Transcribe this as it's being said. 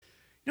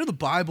The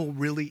Bible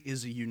really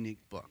is a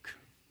unique book.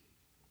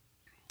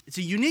 It's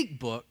a unique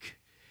book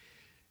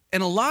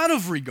in a lot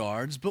of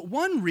regards, but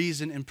one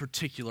reason in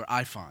particular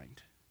I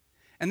find.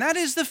 And that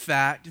is the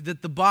fact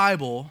that the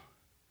Bible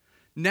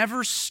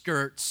never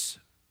skirts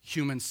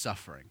human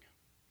suffering.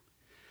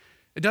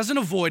 It doesn't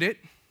avoid it.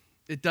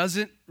 It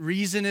doesn't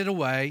reason it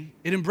away.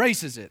 It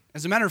embraces it.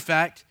 As a matter of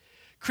fact,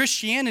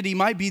 Christianity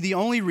might be the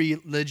only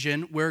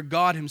religion where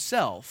God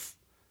himself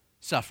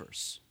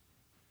suffers.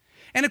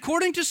 And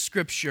according to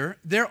Scripture,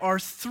 there are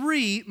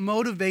three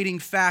motivating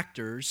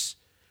factors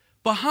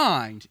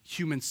behind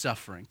human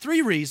suffering.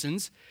 Three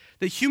reasons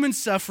that human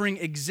suffering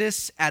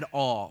exists at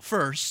all.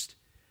 First,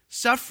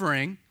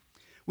 suffering,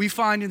 we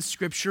find in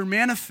Scripture,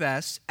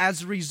 manifests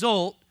as a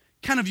result,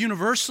 kind of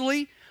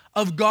universally,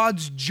 of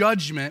God's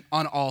judgment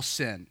on all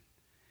sin.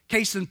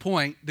 Case in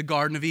point, the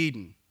Garden of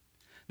Eden.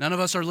 None of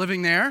us are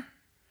living there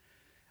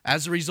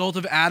as a result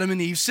of Adam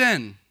and Eve's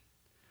sin.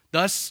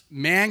 Thus,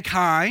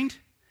 mankind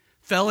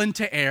fell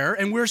into error,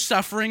 and we're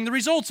suffering the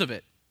results of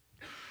it.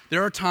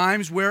 There are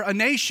times where a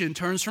nation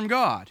turns from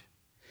God.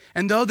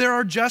 And though there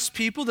are just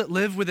people that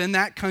live within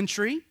that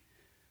country,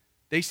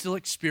 they still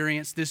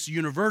experience this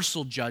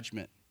universal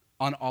judgment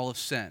on all of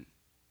sin.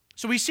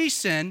 So we see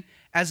sin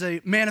as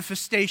a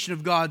manifestation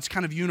of God's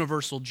kind of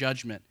universal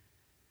judgment,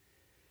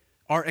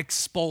 our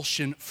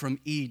expulsion from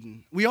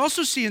Eden. We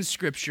also see in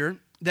Scripture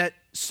that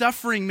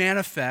suffering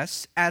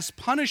manifests as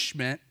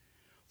punishment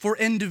for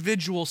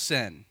individual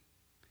sin.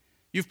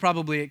 You've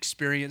probably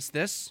experienced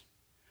this,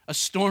 a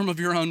storm of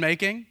your own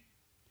making,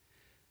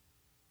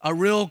 a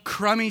real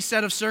crummy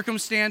set of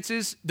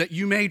circumstances that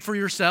you made for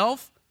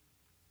yourself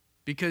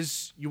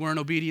because you weren't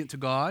obedient to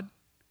God,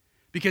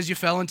 because you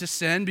fell into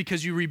sin,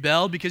 because you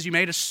rebelled, because you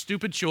made a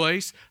stupid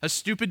choice, a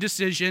stupid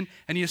decision,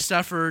 and you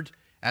suffered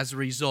as a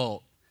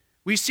result.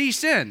 We see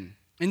sin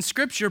in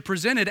Scripture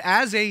presented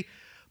as a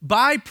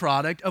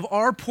byproduct of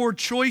our poor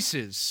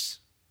choices.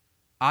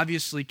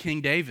 Obviously,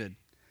 King David,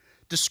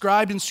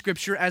 described in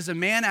Scripture as a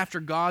man after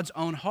God's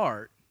own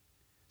heart,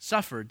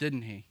 suffered,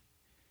 didn't he?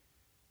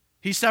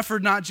 He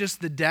suffered not just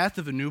the death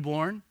of a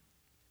newborn,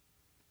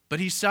 but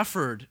he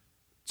suffered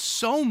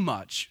so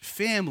much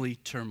family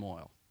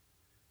turmoil.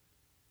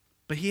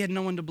 But he had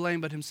no one to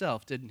blame but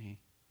himself, didn't he?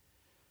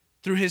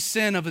 Through his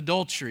sin of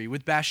adultery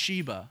with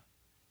Bathsheba,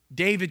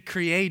 David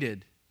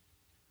created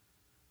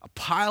a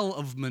pile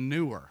of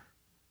manure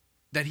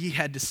that he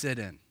had to sit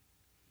in.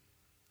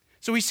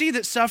 So we see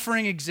that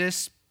suffering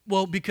exists,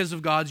 well, because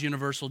of God's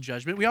universal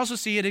judgment. We also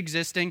see it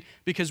existing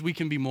because we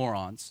can be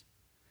morons.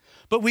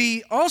 But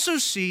we also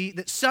see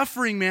that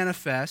suffering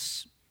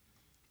manifests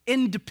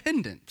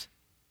independent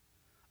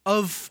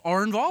of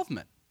our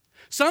involvement.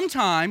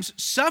 Sometimes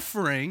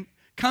suffering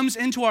comes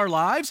into our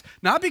lives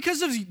not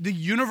because of the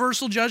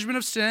universal judgment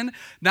of sin,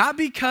 not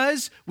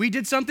because we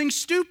did something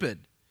stupid.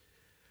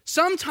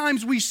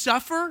 Sometimes we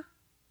suffer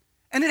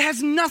and it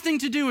has nothing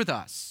to do with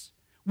us.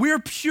 We're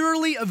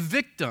purely a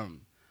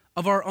victim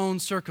of our own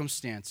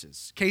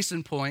circumstances. Case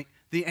in point,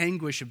 the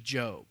anguish of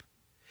Job.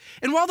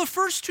 And while the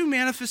first two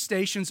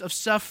manifestations of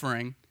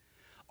suffering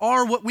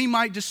are what we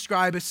might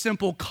describe as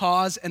simple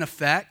cause and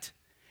effect,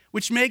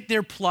 which make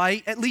their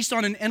plight, at least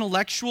on an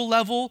intellectual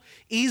level,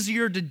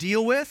 easier to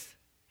deal with,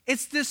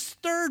 it's this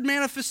third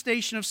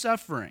manifestation of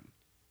suffering,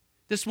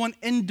 this one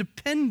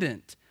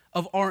independent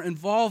of our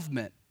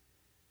involvement,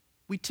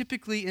 we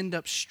typically end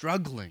up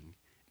struggling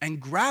and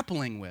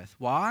grappling with.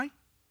 Why?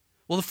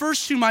 Well, the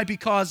first two might be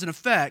cause and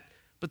effect,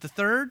 but the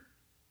third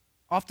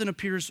often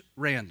appears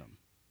random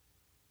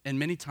and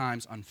many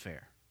times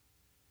unfair.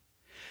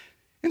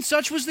 And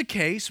such was the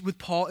case with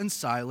Paul and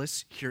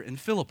Silas here in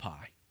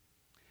Philippi.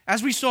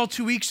 As we saw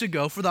 2 weeks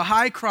ago, for the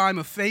high crime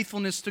of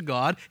faithfulness to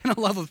God and a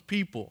love of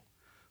people,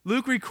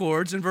 Luke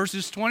records in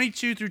verses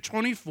 22 through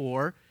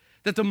 24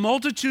 that the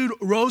multitude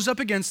rose up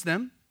against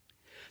them,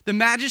 the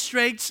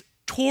magistrates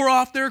tore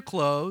off their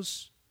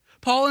clothes,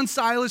 Paul and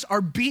Silas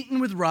are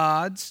beaten with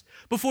rods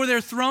before they're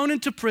thrown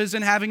into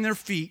prison having their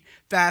feet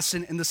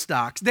fastened in the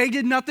stocks. They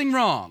did nothing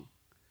wrong.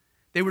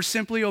 They were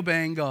simply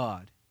obeying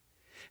God.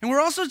 And we're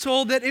also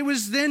told that it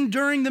was then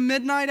during the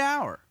midnight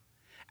hour,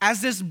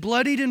 as this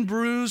bloodied and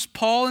bruised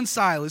Paul and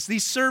Silas,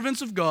 these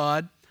servants of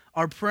God,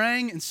 are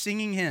praying and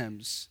singing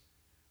hymns,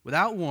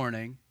 without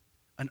warning,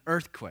 an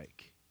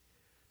earthquake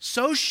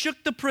so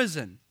shook the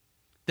prison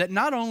that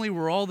not only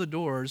were all the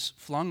doors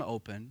flung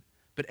open,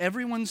 but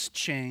everyone's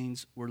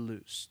chains were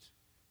loosed.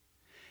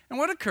 And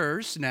what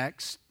occurs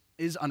next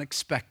is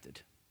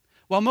unexpected.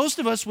 While most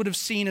of us would have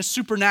seen a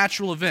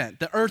supernatural event,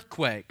 the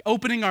earthquake,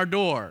 opening our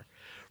door,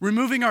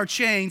 removing our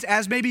chains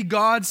as maybe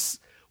God's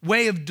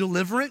way of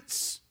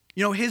deliverance,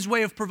 his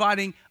way of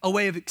providing a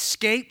way of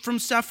escape from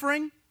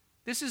suffering,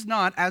 this is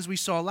not, as we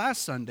saw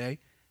last Sunday,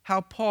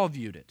 how Paul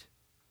viewed it.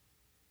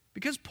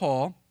 Because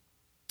Paul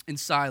and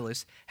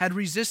Silas had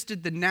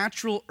resisted the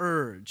natural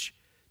urge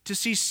to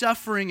see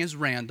suffering as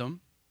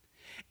random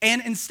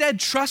and instead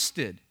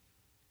trusted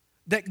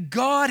that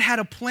God had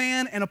a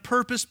plan and a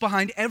purpose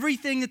behind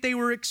everything that they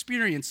were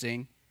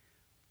experiencing,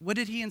 what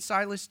did he and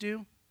Silas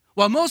do?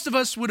 While most of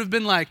us would have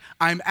been like,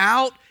 I'm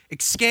out,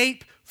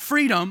 escape,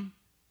 freedom,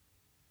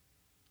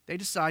 they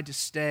decide to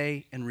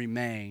stay and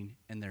remain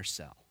in their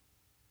cell.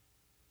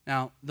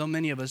 Now, though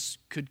many of us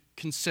could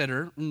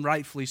consider, and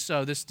rightfully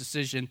so, this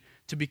decision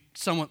to be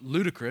somewhat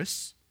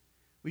ludicrous,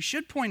 we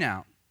should point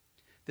out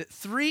that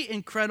three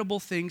incredible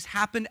things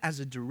happened as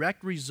a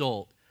direct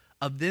result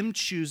of them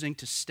choosing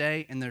to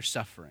stay in their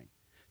suffering.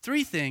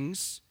 Three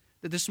things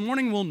that this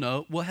morning we'll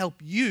note will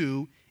help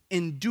you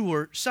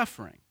endure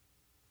suffering.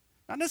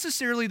 Not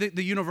necessarily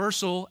the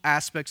universal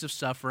aspects of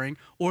suffering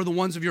or the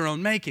ones of your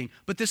own making,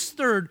 but this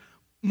third,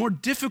 more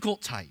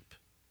difficult type,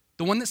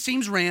 the one that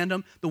seems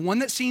random, the one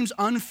that seems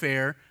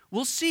unfair.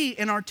 We'll see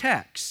in our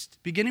text,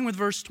 beginning with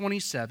verse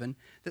 27,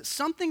 that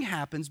something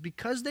happens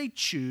because they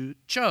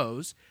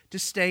chose to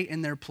stay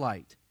in their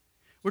plight.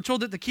 We're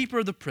told that the keeper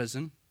of the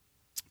prison,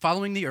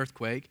 following the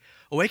earthquake,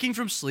 awaking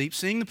from sleep,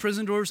 seeing the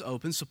prison doors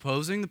open,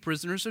 supposing the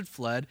prisoners had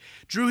fled,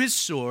 drew his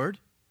sword,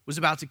 was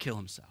about to kill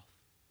himself.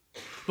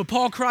 But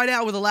Paul cried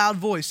out with a loud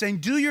voice, saying,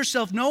 "Do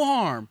yourself no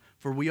harm,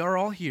 for we are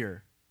all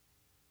here."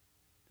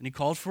 Then he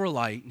called for a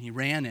light, and he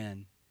ran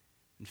in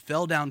and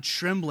fell down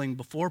trembling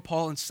before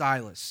Paul and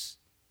Silas.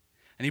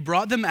 And he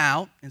brought them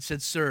out and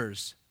said,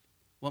 "Sirs,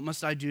 what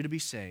must I do to be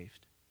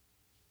saved?"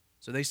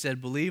 So they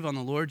said, "Believe on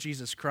the Lord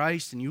Jesus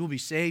Christ, and you will be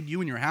saved,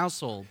 you and your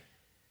household."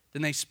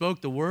 Then they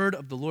spoke the word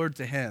of the Lord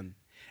to him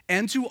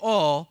and to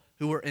all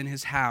who were in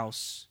his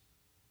house.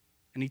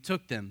 And he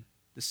took them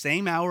the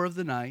same hour of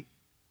the night,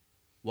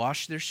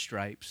 washed their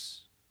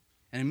stripes,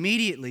 and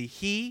immediately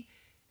he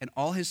and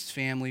all his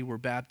family were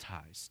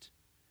baptized.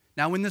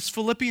 Now when this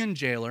Philippian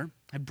jailer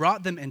had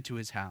brought them into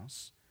his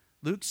house,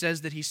 Luke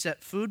says that he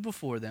set food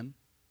before them,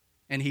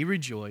 and he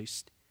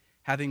rejoiced,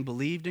 having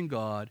believed in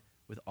God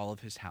with all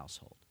of his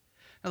household.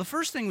 Now the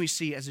first thing we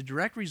see as a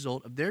direct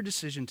result of their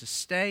decision to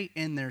stay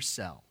in their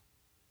cell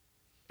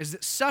is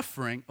that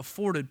suffering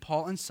afforded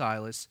Paul and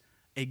Silas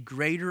a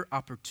greater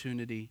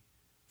opportunity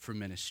for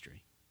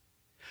ministry.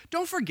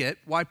 Don't forget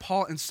why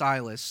Paul and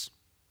Silas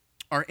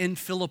are in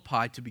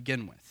Philippi to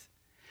begin with.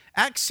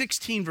 Acts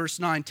 16 verse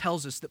 9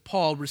 tells us that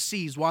Paul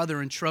receives, while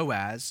they're in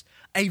Troas,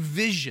 a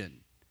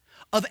vision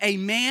of a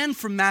man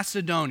from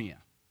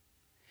Macedonia.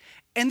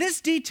 And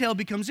this detail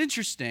becomes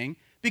interesting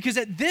because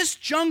at this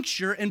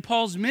juncture in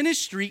Paul's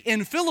ministry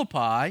in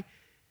Philippi,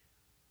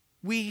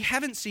 we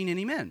haven't seen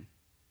any men.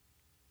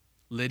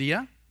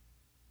 Lydia,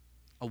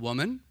 a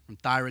woman from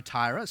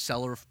Thyatira, a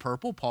seller of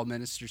purple, Paul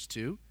ministers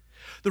to.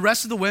 The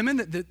rest of the women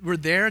that were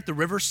there at the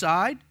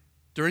riverside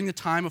during the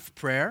time of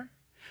prayer.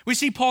 We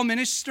see Paul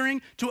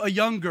ministering to a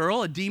young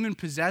girl, a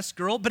demon-possessed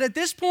girl. But at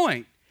this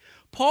point,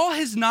 Paul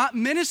has not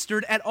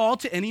ministered at all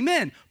to any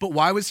men. But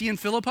why was he in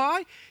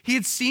Philippi? He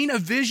had seen a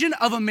vision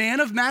of a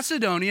man of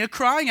Macedonia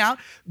crying out,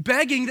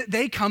 begging that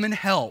they come and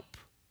help.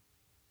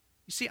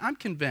 You see, I'm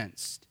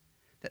convinced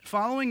that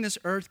following this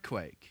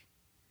earthquake,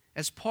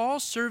 as Paul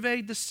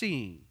surveyed the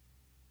scene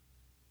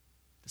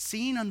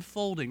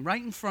unfolding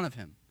right in front of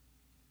him,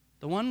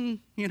 the one,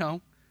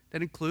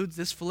 that includes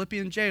this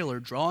Philippian jailer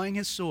drawing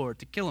his sword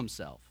to kill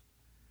himself,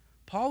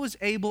 Paul was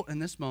able in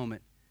this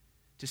moment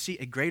to see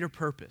a greater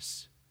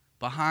purpose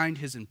behind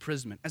his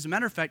imprisonment. As a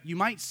matter of fact, you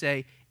might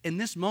say, in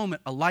this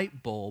moment, a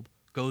light bulb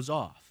goes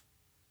off.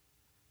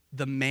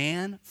 The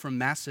man from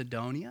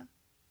Macedonia?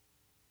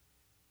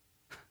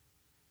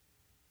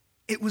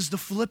 It was the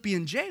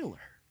Philippian jailer.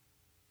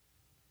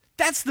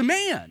 That's the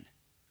man.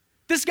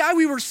 This guy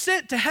we were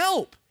sent to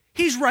help.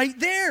 He's right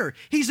there.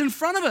 He's in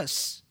front of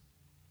us.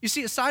 You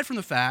see, aside from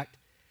the fact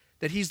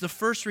that he's the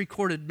first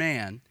recorded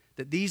man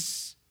that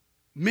these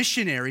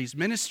missionaries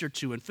ministered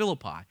to in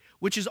Philippi,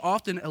 which is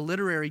often a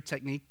literary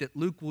technique that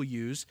Luke will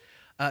use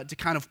to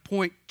kind of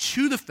point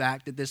to the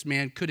fact that this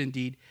man could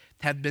indeed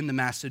have been the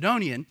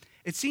Macedonian,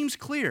 it seems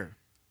clear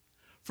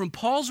from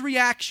Paul's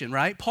reaction,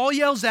 right? Paul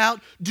yells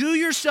out, "Do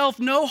yourself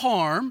no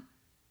harm."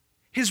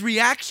 His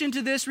reaction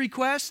to this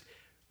request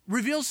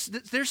reveals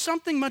that there's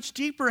something much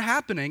deeper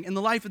happening in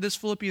the life of this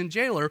Philippian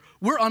jailer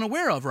we're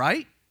unaware of,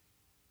 right?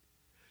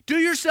 Do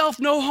yourself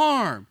no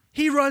harm.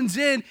 He runs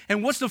in,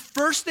 and what's the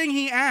first thing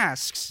he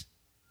asks?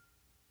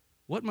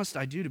 What must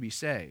I do to be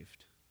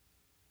saved?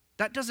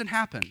 That doesn't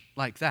happen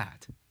like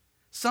that.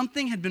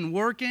 Something had been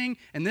working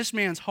in this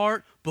man's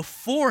heart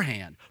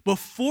beforehand,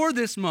 before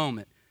this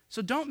moment.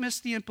 So don't miss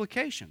the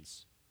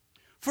implications.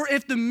 For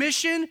if the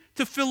mission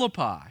to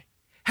Philippi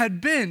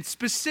had been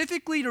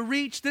specifically to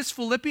reach this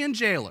Philippian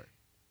jailer,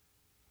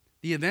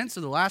 the events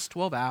of the last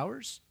 12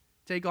 hours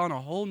take on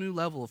a whole new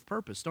level of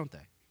purpose, don't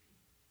they?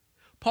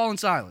 Paul and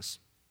Silas,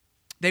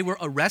 they were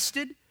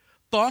arrested,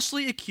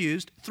 falsely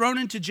accused, thrown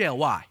into jail.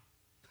 Why?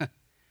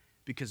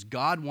 Because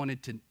God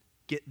wanted to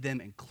get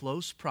them in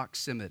close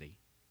proximity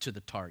to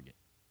the target.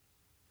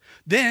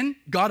 Then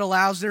God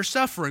allows their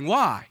suffering.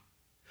 Why?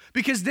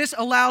 Because this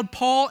allowed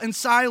Paul and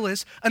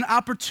Silas an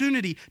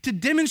opportunity to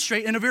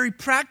demonstrate in a very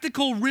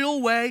practical,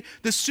 real way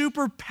the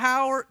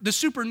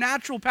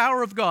supernatural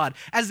power of God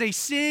as they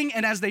sing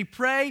and as they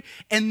pray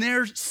in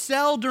their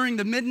cell during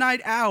the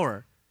midnight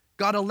hour.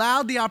 God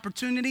allowed the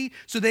opportunity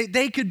so that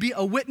they could be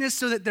a witness,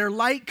 so that their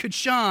light could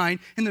shine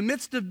in the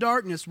midst of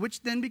darkness,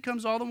 which then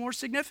becomes all the more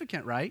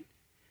significant, right?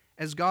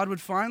 as God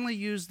would finally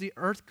use the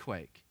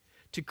earthquake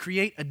to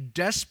create a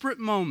desperate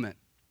moment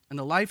in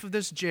the life of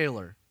this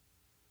jailer,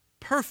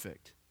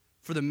 perfect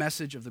for the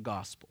message of the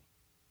gospel.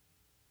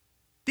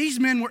 These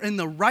men were in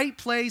the right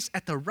place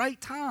at the right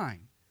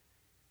time.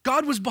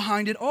 God was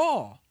behind it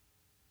all.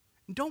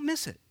 And don't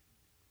miss it.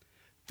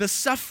 The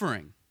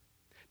suffering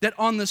that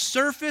on the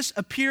surface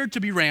appeared to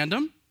be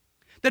random,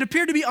 that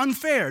appeared to be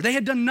unfair. They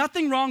had done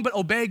nothing wrong but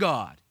obey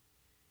God.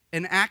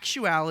 In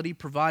actuality,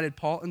 provided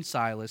Paul and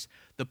Silas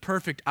the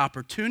perfect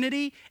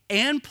opportunity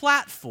and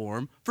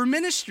platform for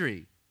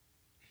ministry.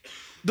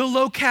 The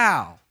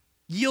locale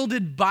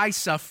yielded by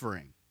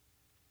suffering.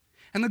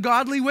 And the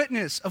godly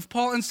witness of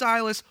Paul and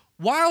Silas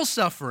while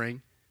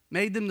suffering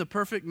made them the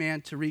perfect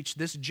man to reach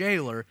this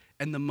jailer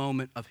in the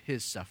moment of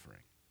his suffering.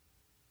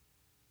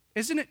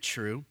 Isn't it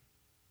true?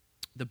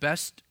 The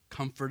best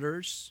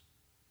comforters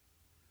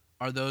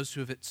are those who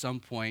have at some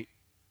point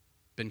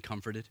been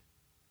comforted.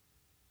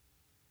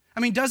 I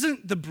mean,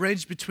 doesn't the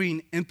bridge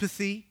between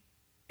empathy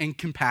and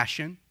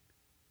compassion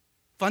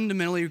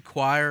fundamentally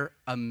require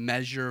a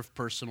measure of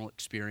personal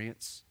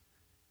experience?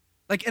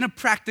 Like in a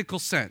practical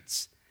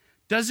sense,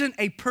 doesn't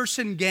a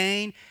person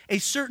gain a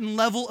certain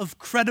level of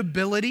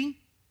credibility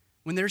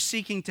when they're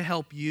seeking to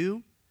help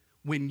you,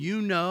 when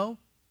you know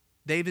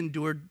they've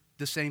endured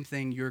the same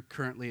thing you're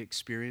currently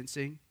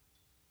experiencing?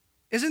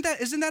 Isn't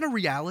that a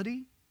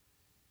reality?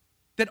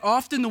 That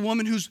often the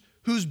woman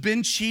who's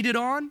been cheated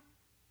on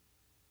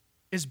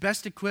is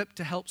best equipped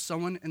to help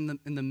someone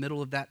in the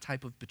middle of that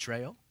type of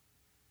betrayal?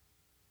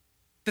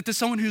 That the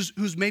someone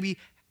who's maybe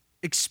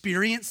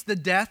experienced the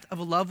death of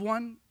a loved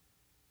one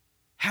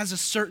has a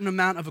certain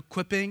amount of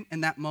equipping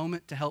in that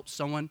moment to help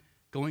someone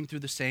going through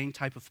the same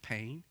type of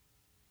pain?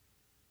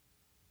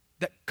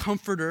 That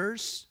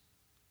comforters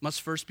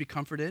must first be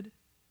comforted?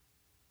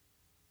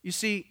 You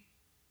see,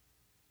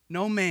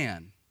 no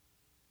man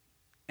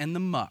in the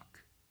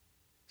muck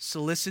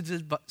solicits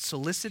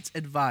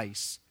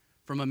advice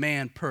from a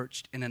man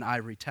perched in an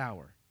ivory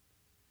tower.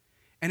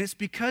 And it's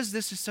because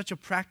this is such a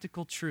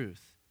practical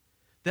truth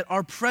that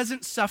our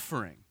present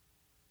suffering,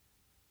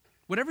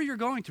 whatever you're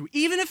going through,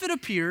 even if it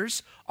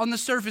appears on the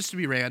surface to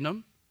be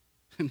random,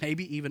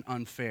 maybe even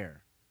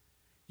unfair,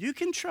 you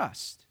can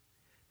trust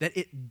that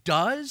it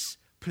does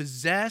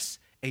possess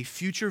a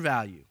future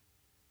value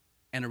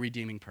and a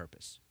redeeming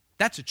purpose.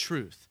 That's a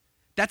truth.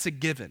 That's a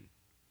given.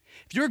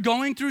 If you're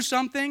going through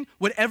something,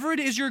 whatever it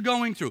is you're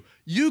going through,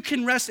 you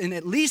can rest in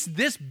at least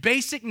this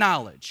basic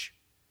knowledge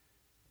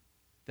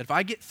that if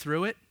I get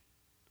through it,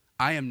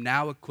 I am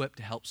now equipped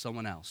to help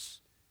someone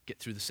else get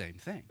through the same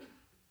thing.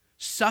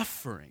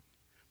 Suffering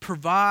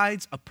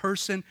provides a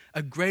person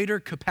a greater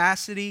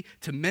capacity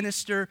to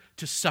minister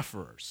to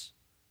sufferers.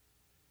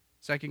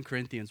 2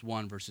 Corinthians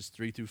 1, verses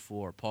 3 through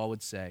 4, Paul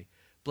would say,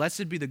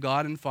 "Blessed be the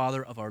God and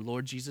Father of our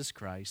Lord Jesus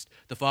Christ,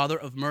 the Father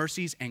of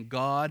mercies and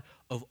God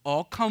of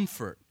all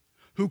comfort,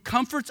 who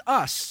comforts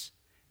us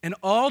in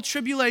all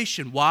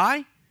tribulation."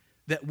 Why?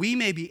 That we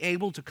may be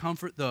able to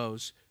comfort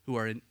those who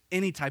are in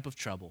any type of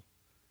trouble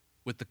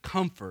with the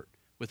comfort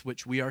with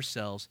which we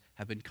ourselves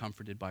have been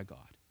comforted by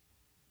God.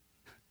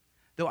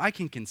 Though I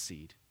can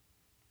concede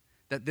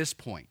that this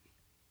point,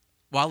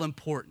 while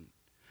important,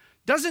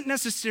 doesn't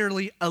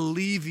necessarily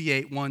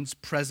alleviate one's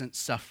present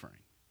suffering.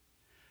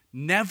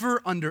 Never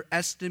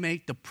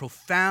underestimate the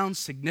profound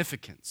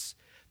significance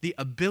the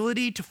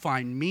ability to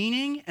find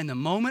meaning in the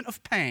moment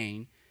of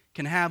pain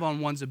can have on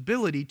one's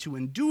ability to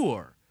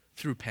endure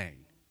through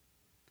pain.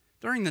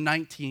 During the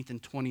 19th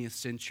and 20th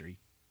century,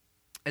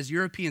 as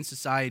European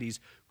societies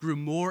grew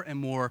more and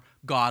more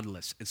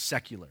godless and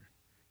secular,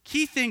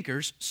 key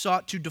thinkers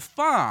sought to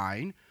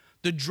define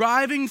the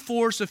driving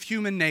force of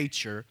human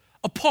nature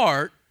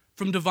apart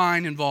from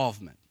divine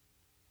involvement.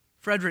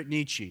 Friedrich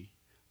Nietzsche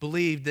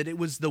believed that it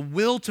was the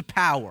will to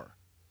power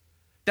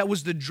that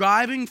was the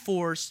driving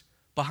force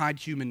behind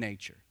human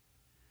nature.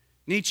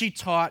 Nietzsche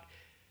taught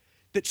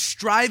that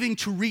striving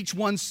to reach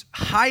one's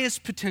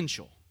highest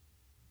potential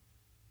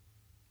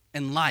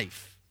in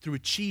life through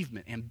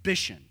achievement,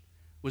 ambition,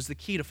 was the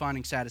key to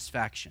finding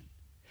satisfaction,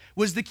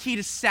 was the key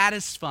to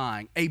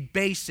satisfying a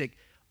basic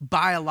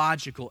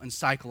biological and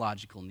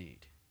psychological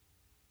need,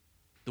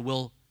 the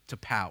will to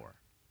power.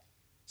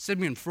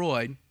 Sigmund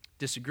Freud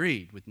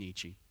disagreed with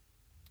Nietzsche,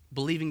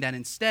 believing that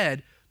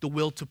instead the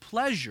will to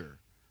pleasure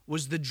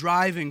was the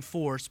driving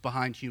force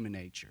behind human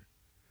nature.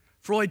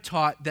 Freud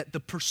taught that the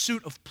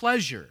pursuit of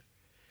pleasure,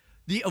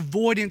 the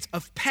avoidance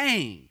of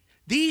pain,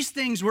 these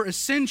things were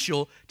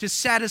essential to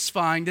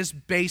satisfying this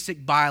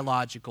basic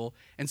biological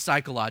and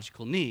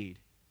psychological need.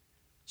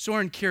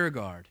 Soren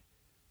Kierkegaard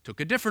took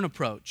a different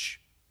approach,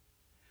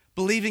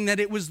 believing that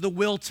it was the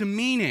will to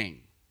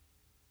meaning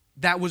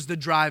that was the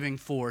driving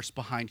force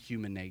behind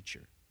human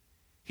nature.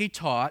 He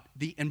taught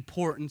the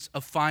importance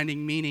of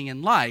finding meaning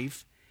in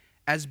life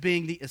as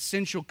being the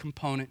essential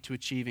component to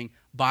achieving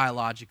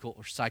biological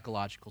or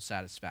psychological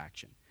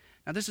satisfaction.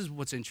 Now, this is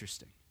what's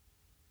interesting.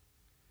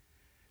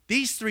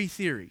 These three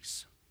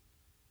theories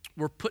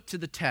were put to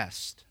the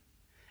test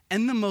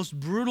in the most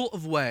brutal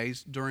of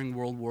ways during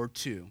World War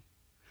II,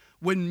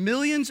 when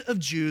millions of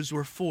Jews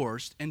were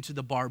forced into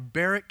the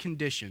barbaric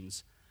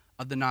conditions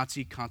of the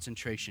Nazi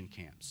concentration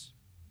camps.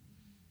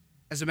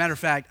 As a matter of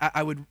fact,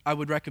 I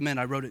would recommend,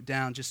 I wrote it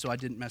down just so I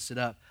didn't mess it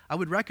up, I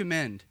would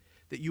recommend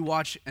that you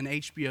watch an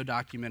HBO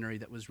documentary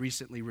that was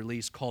recently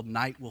released called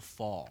Night Will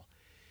Fall.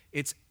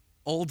 It's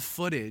old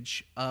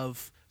footage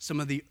of some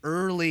of the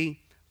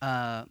early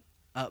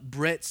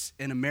Brits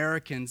and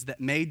Americans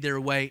that made their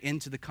way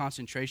into the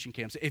concentration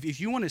camps. If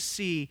you want to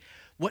see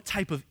what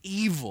type of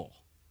evil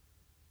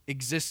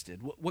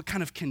existed, what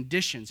kind of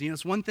conditions,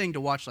 it's one thing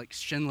to watch like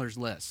Schindler's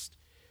List,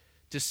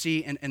 to see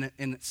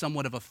in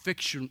somewhat of a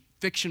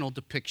fictional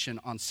depiction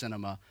on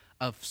cinema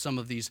of some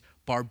of these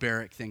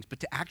barbaric things, but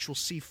to actually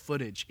see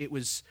footage,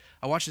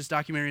 I watched this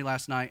documentary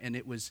last night, and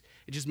it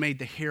just made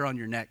the hair on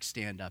your neck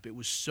stand up. It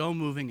was so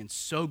moving and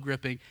so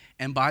gripping,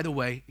 and by the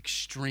way,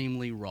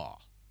 extremely raw.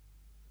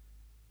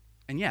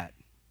 And yet,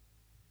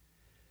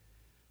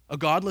 a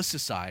godless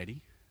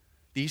society,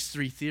 these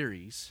three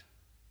theories,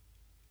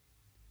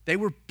 they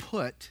were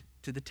put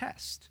to the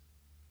test.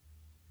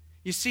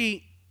 You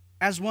see,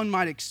 as one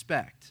might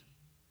expect,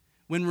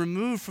 when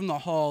removed from the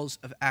halls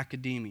of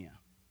academia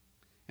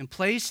and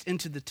placed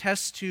into the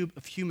test tube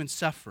of human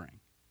suffering,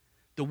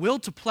 the will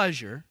to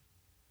pleasure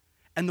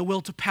and the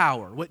will to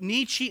power, what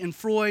Nietzsche and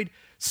Freud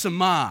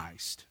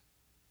surmised,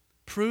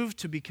 proved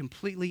to be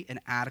completely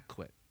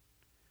inadequate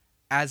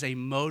as a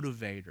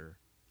motivator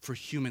for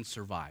human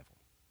survival.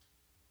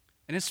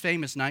 In his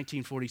famous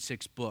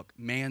 1946 book,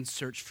 Man's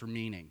Search for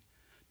Meaning,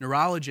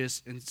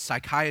 neurologist and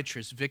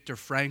psychiatrist Viktor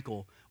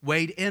Frankl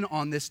weighed in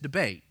on this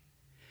debate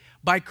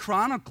by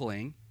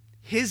chronicling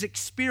his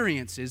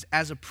experiences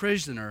as a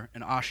prisoner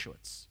in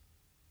Auschwitz.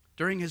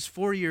 During his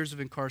 4 years of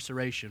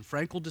incarceration,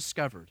 Frankl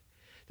discovered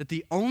that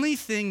the only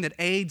thing that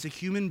aids a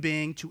human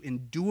being to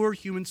endure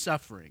human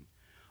suffering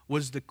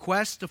was the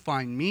quest to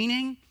find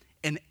meaning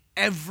in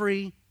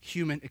every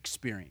human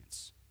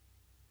experience.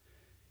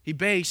 He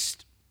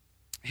based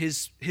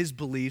his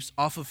beliefs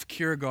off of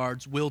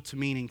Kierkegaard's will to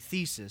meaning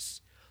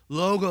thesis.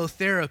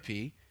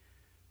 Logotherapy,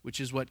 which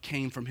is what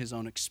came from his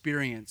own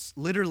experience,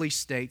 literally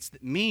states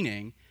that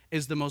meaning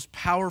is the most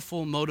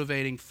powerful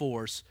motivating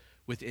force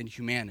within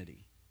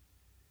humanity.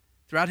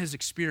 Throughout his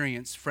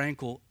experience,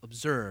 Frankl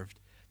observed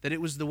that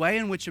it was the way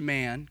in which a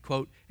man,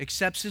 quote,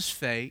 accepts his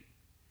fate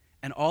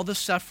and all the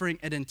suffering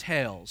it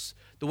entails,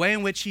 the way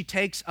in which he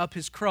takes up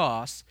his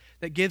cross,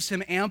 that gives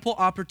him ample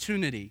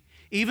opportunity,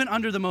 even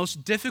under the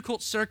most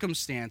difficult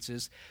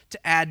circumstances,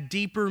 to add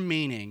deeper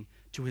meaning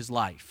to his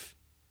life.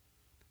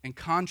 In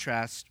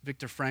contrast,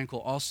 Viktor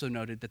Frankl also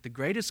noted that the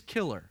greatest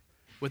killer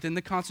within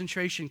the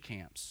concentration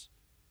camps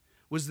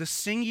was the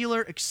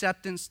singular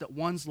acceptance that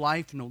one's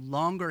life no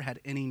longer had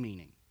any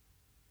meaning.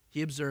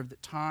 He observed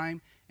that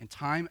time and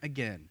time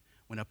again,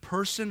 when a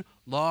person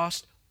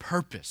lost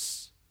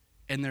purpose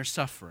in their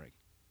suffering,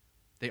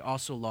 they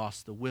also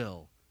lost the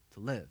will to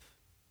live.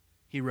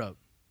 He wrote,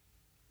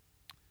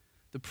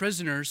 "The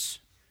prisoners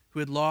who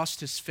had lost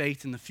his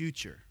faith in the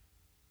future,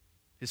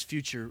 his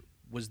future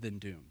was then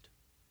doomed.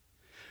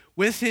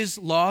 With his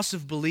loss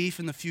of belief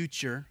in the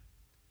future,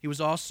 he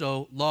was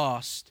also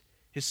lost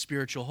his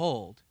spiritual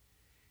hold.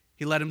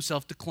 He let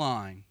himself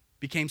decline,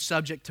 became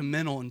subject to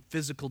mental and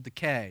physical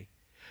decay.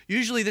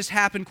 Usually this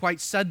happened quite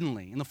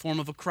suddenly in the form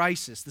of a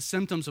crisis, the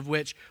symptoms of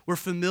which were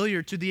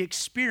familiar to the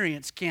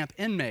experienced camp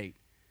inmate.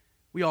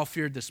 We all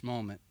feared this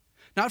moment,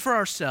 not for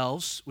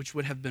ourselves, which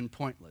would have been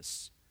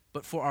pointless,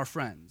 but for our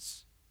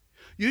friends.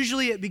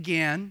 Usually it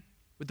began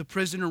with the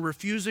prisoner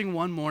refusing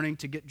one morning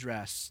to get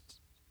dressed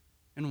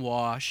and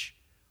wash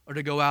or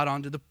to go out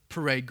onto the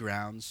parade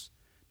grounds.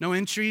 No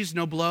entries,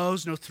 no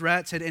blows, no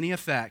threats had any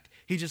effect.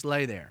 He just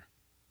lay there,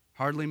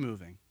 hardly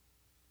moving.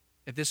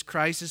 If this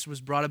crisis was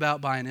brought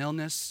about by an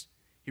illness,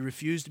 he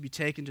refused to be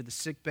taken to the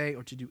sick bay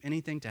or to do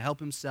anything to help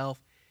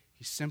himself.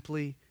 He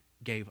simply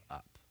gave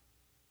up.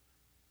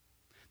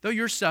 Though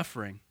your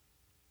suffering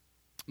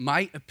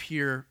might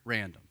appear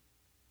random,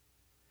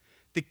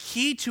 the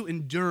key to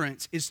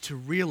endurance is to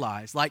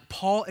realize, like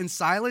Paul and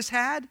Silas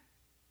had,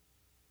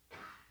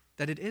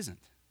 that it isn't.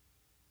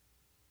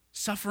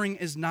 Suffering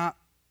is not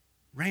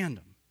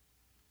random.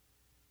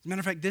 As a matter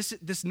of fact,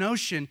 this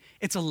notion,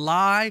 it's a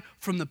lie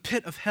from the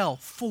pit of hell.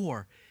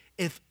 For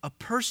if a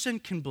person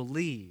can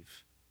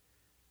believe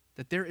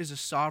that there is a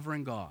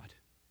sovereign God,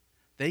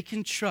 they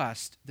can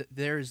trust that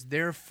there is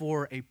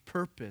therefore a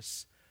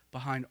purpose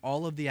behind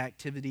all of the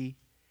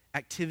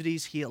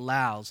activities he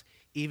allows,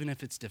 even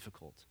if it's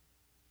difficult.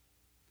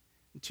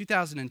 In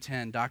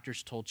 2010,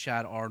 doctors told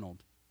Chad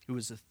Arnold, who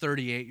was a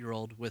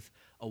 38-year-old with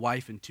a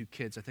wife and 2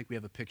 kids. I think we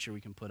have a picture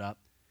we can put up.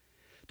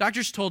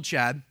 Doctors told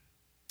Chad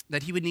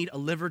that he would need a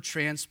liver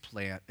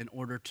transplant in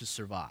order to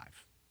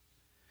survive.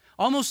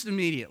 Almost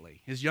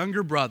immediately, his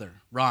younger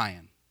brother,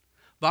 Ryan,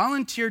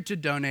 volunteered to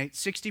donate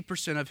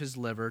 60% of his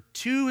liver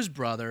to his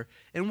brother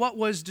in what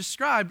was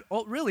described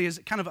really as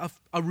kind of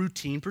a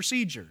routine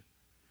procedure.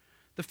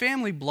 The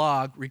family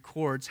blog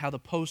records how the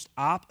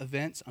post-op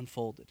events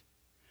unfolded.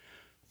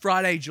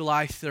 Friday,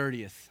 July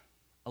 30th,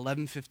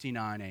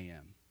 11:59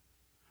 a.m.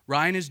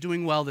 Ryan is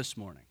doing well this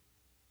morning.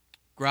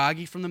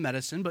 groggy from the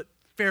medicine, but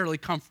fairly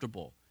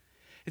comfortable.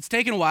 It's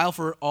taken a while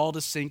for it all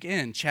to sink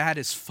in. Chad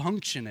is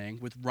functioning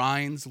with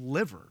Ryan's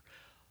liver.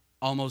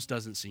 Almost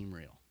doesn't seem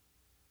real.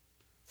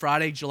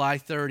 Friday, July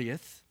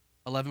 30th,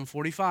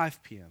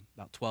 11:45 p.m.,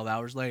 about 12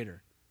 hours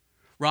later.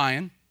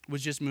 Ryan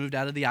was just moved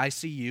out of the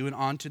ICU and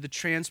onto the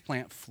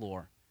transplant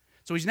floor.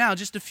 So he's now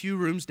just a few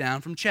rooms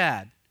down from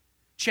Chad.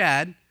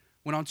 Chad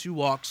went on 2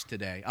 walks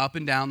today, up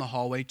and down the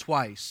hallway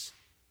twice.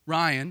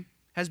 Ryan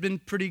has been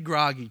pretty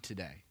groggy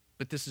today,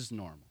 but this is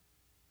normal.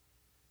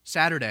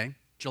 Saturday,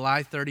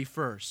 July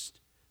 31st,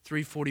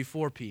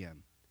 3:44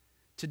 p.m.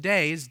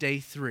 Today is day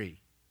 3.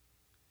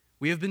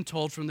 We have been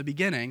told from the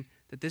beginning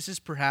that this is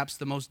perhaps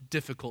the most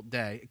difficult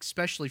day,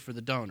 especially for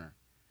the donor.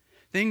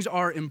 Things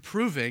are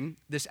improving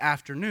this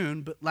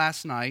afternoon, but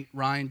last night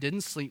Ryan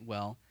didn't sleep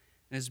well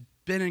and has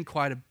been in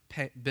quite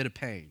a bit of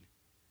pain.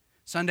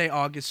 Sunday,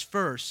 August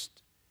 1st,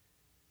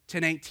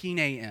 10:18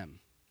 a.m.,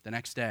 the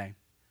next day.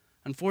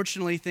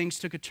 Unfortunately, things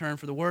took a turn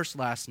for the worse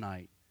last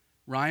night.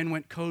 Ryan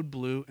went code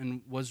blue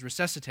and was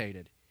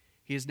resuscitated.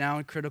 He is now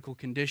in critical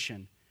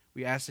condition.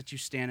 We ask that you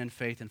stand in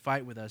faith and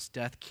fight with us.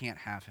 Death can't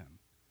have him.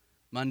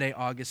 Monday,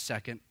 August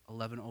 2nd,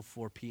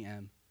 11:04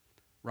 p.m.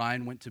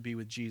 Ryan went to be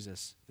with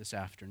Jesus this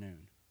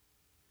afternoon.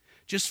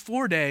 Just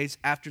 4 days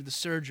after the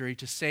surgery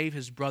to save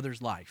his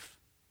brother's life,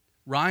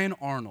 Ryan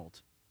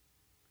Arnold,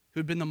 who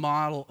had been the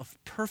model of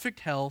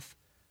perfect health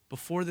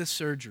before this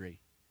surgery,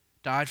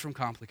 died from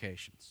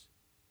complications.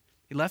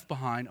 He left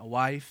behind a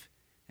wife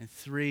and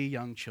 3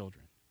 young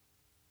children.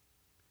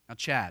 Now,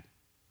 Chad,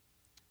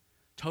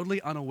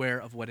 totally unaware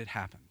of what had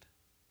happened,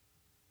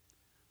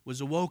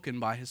 was awoken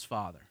by his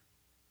father.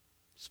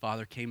 His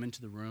father came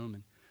into the room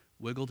and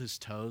wiggled his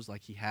toes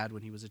like he had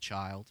when he was a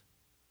child.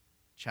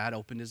 Chad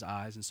opened his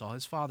eyes and saw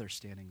his father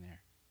standing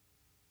there.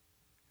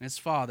 And his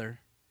father,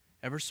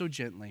 ever so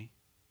gently,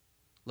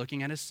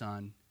 looking at his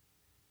son,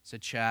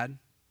 said, "Chad,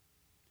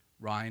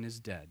 Ryan is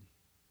dead,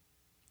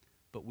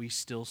 but we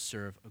still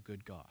serve a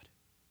good God."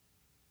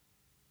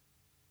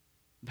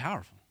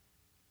 Powerful.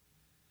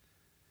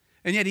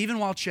 And yet, even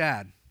while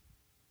Chad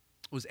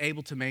was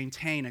able to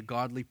maintain a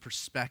godly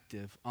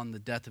perspective on the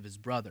death of his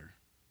brother,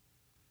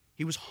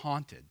 he was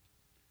haunted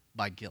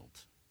by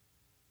guilt.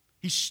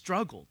 He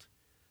struggled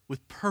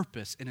with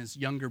purpose in his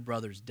younger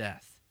brother's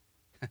death.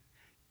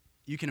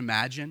 You can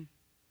imagine,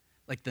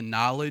 like, the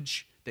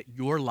knowledge that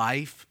your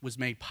life was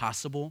made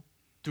possible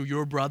through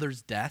your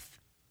brother's death.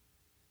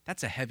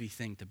 That's a heavy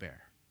thing to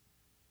bear.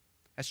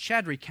 As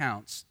Chad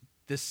recounts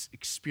this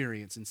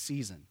experience and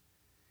season,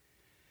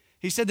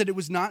 he said that it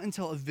was not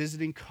until a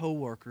visiting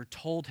coworker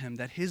told him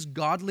that his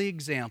godly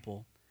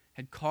example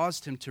had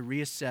caused him to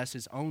reassess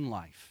his own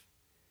life.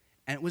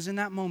 And it was in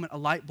that moment a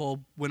light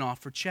bulb went off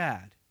for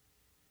Chad.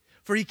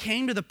 For he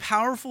came to the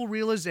powerful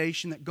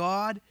realization that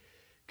God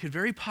could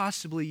very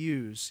possibly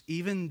use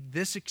even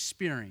this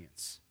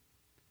experience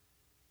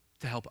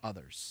to help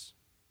others.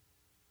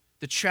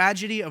 The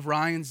tragedy of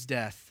Ryan's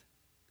death,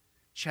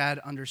 Chad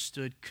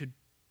understood, could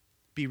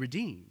be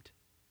redeemed.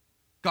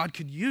 God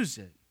could use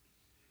it.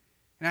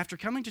 And after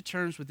coming to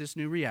terms with this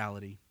new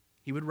reality,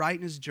 he would write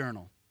in his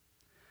journal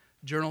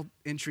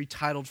entry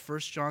titled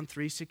 1 John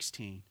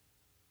 3:16,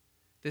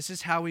 "This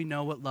is how we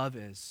know what love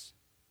is,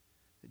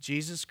 that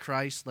Jesus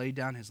Christ laid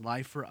down his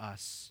life for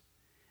us,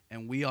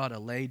 and we ought to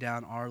lay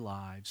down our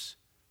lives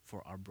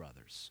for our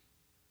brothers."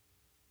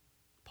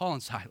 Paul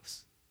and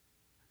Silas,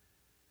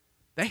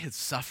 they had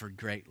suffered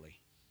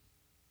greatly.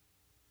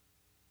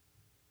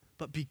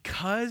 But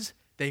because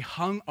they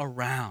hung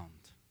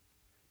around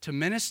to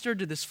minister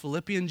to this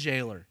Philippian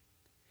jailer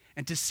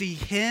and to see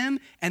him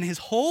and his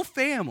whole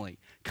family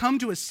come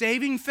to a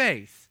saving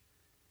faith,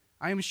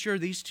 I am sure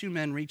these 2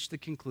 men reached the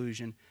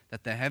conclusion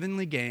that the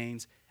heavenly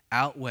gains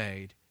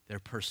outweighed their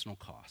personal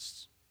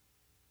costs.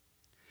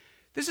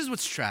 This is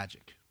what's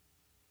tragic.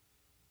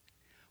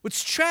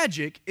 What's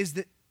tragic is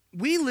that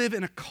we live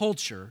in a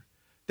culture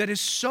that is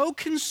so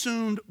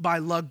consumed by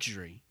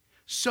luxury,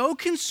 so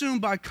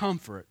consumed by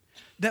comfort,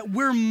 that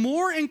we're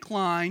more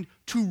inclined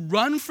to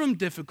run from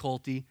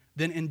difficulty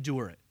than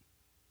endure it.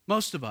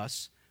 Most of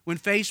us, when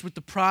faced with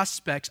the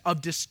prospects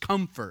of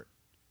discomfort,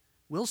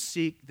 will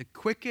seek the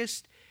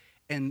quickest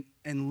and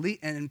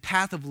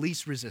path of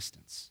least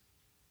resistance.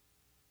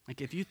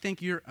 Like, if you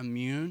think you're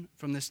immune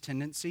from this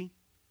tendency,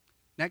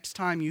 next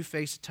time you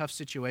face a tough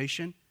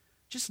situation,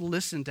 just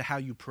listen to how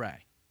you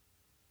pray.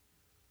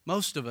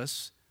 Most of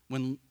us,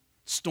 when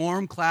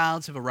storm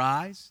clouds have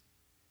arisen,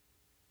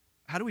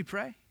 how do we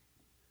pray?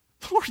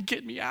 Lord,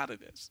 get me out of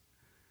this.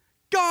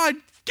 God,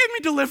 give me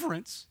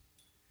deliverance.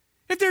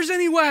 If there's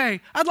any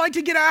way, I'd like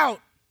to get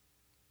out.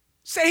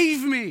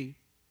 Save me.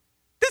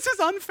 This is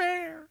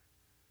unfair.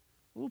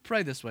 We'll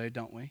pray this way,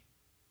 don't we?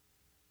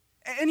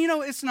 And you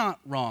know, it's not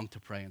wrong to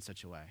pray in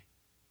such a way.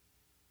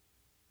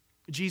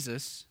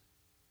 Jesus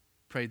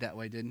prayed that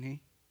way, didn't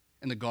he?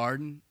 In the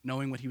garden,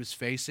 knowing what he was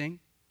facing.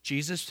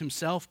 Jesus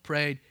himself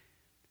prayed,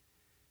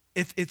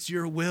 "If it's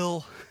your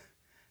will,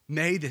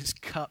 may this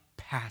cup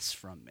pass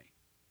from me."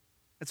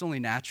 That's only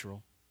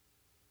natural.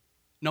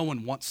 No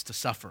one wants to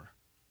suffer.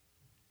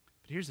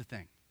 But here's the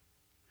thing.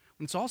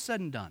 when it's all said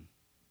and done,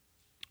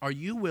 are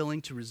you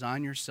willing to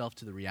resign yourself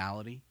to the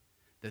reality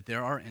that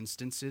there are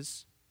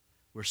instances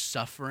where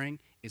suffering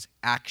is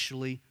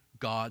actually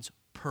God's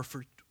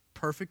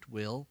perfect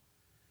will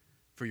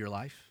for your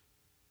life,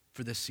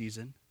 for this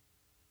season?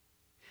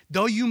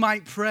 Though you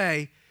might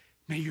pray,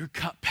 may your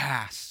cup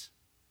pass.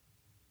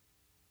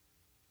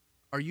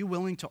 Are you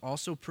willing to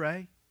also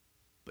pray,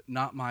 but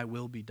not my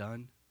will be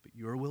done, but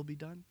your will be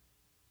done?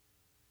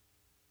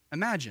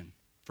 Imagine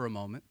for a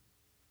moment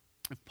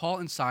if Paul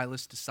and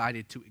Silas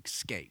decided to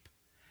escape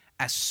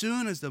as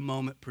soon as the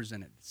moment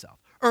presented itself.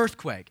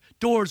 Earthquake,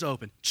 doors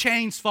open,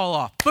 chains fall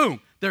off,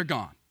 boom, they're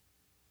gone.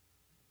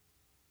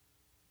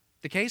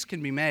 The case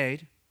can be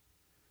made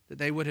that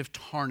they would have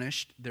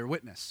tarnished their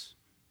witness.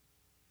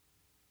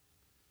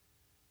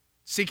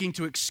 Seeking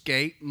to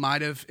escape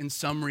might have, in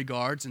some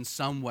regards, in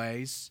some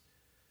ways,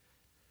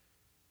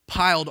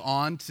 piled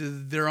on to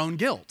their own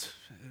guilt,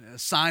 a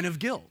sign of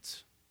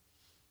guilt.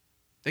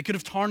 They could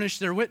have tarnished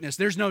their witness.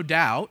 There's no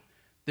doubt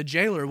the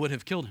jailer would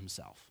have killed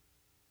himself.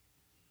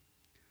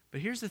 But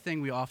here's the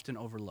thing we often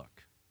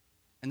overlook,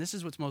 and this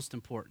is what's most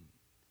important.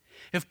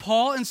 If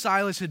Paul and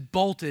Silas had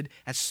bolted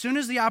as soon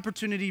as the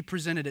opportunity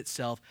presented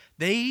itself,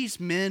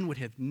 these men would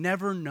have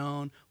never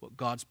known what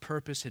God's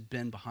purpose had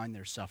been behind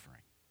their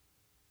suffering.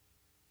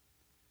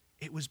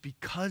 It was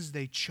because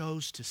they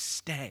chose to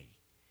stay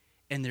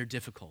in their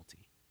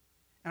difficulty.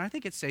 And I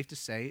think it's safe to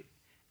say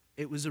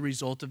it was a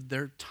result of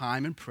their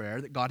time in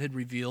prayer that God had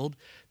revealed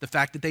the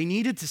fact that they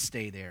needed to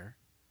stay there.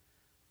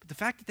 But the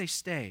fact that they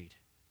stayed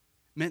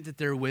meant that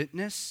their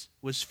witness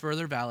was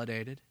further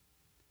validated.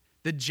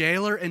 The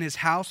jailer and his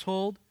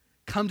household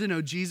come to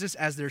know Jesus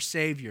as their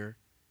Savior,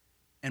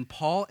 and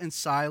Paul and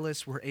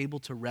Silas were able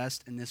to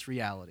rest in this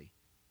reality.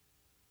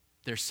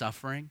 Their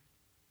suffering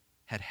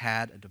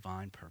had a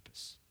divine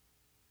purpose.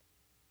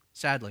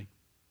 Sadly,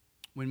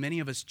 when many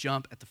of us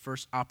jump at the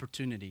first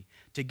opportunity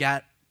to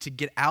get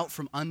out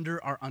from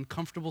under our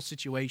uncomfortable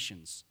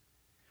situations,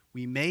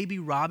 we may be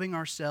robbing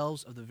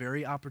ourselves of the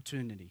very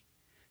opportunity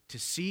to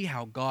see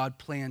how God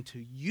planned to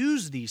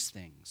use these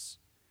things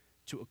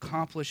to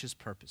accomplish his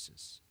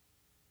purposes.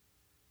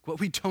 What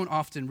we don't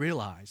often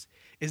realize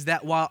is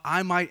that while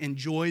I might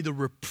enjoy the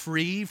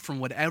reprieve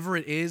from whatever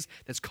it is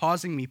that's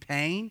causing me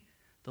pain,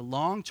 the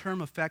long-term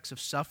effects of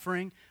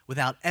suffering,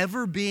 without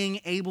ever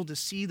being able to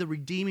see the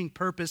redeeming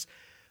purpose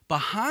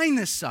behind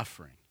this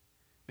suffering,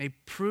 may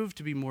prove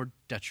to be more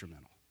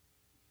detrimental.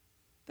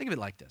 Think of it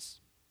like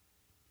this.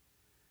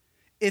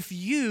 If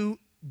you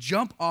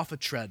jump off a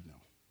treadmill,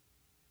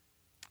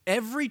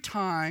 every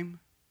time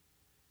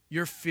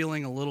you're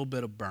feeling a little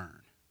bit of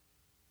burn,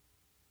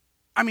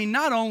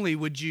 not only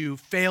would you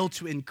fail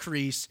to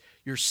increase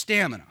your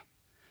stamina,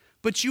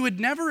 but you would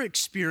never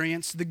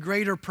experience the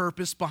greater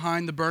purpose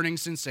behind the burning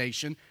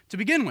sensation to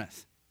begin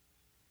with.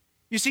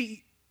 You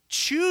see,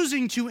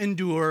 choosing to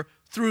endure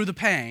through the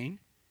pain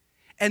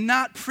and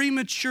not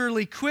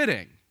prematurely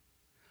quitting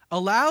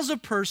allows a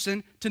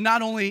person to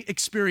not only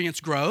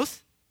experience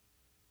growth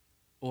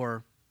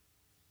or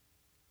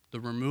the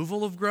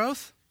removal of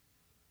growth,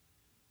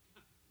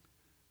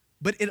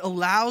 but it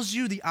allows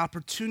you the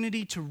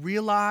opportunity to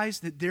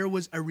realize that there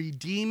was a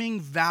redeeming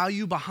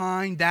value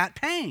behind that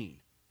pain.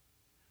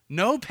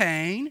 No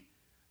pain,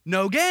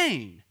 no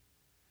gain.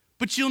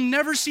 But you'll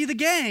never see the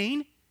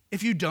gain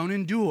if you don't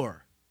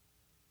endure.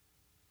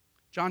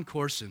 John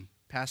Corson,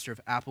 pastor of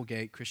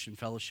Applegate Christian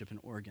Fellowship in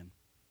Oregon,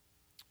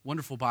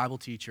 wonderful Bible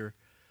teacher,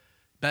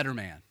 better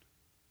man.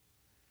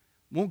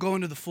 Won't go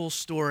into the full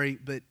story,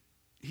 but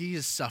he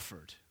has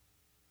suffered.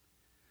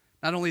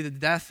 Not only the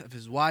death of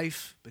his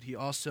wife, but he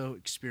also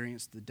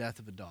experienced the death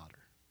of a daughter.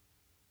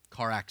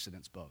 Car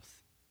accidents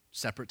both,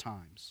 separate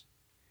times.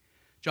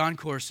 John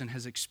Corson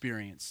has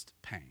experienced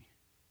pain.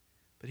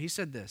 But he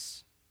said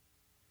this.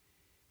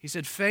 He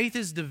said, faith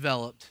is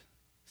developed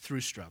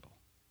through struggle.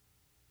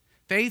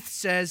 Faith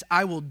says,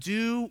 I will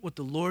do what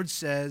the Lord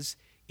says,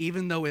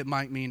 even though it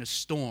might mean a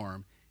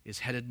storm is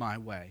headed my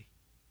way.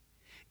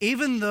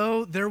 Even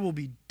though there will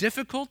be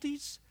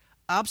difficulties,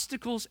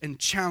 obstacles, and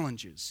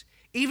challenges,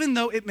 even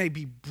though it may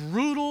be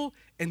brutal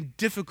and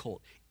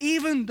difficult,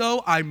 even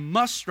though I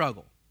must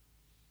struggle,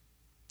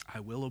 I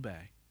will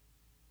obey.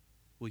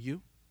 Will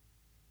you?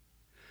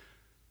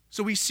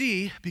 So we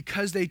see,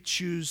 because they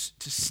choose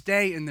to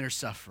stay in their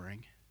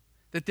suffering,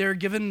 that they're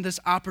given this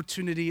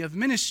opportunity of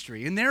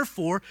ministry, and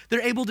therefore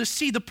they're able to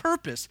see the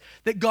purpose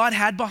that God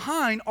had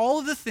behind all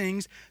of the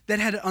things that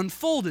had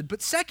unfolded.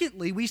 But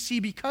secondly, we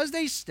see, because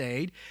they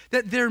stayed,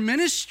 that their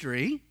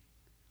ministry,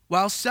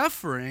 while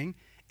suffering,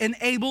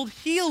 enabled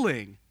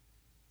healing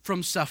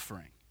from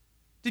suffering.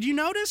 Did you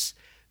notice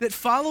that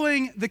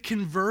following the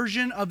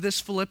conversion of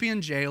this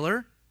Philippian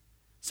jailer,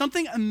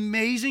 something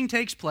amazing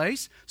takes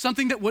place,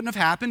 something that wouldn't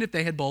have happened if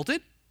they had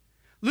bolted?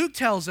 Luke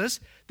tells us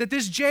that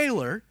this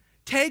jailer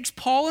takes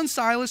Paul and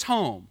Silas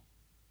home,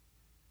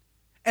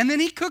 and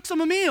then he cooks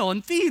them a meal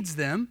and feeds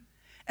them,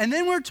 and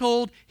then we're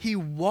told he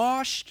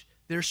washed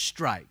their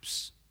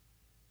stripes.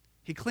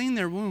 He cleaned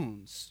their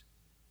wounds.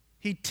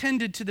 He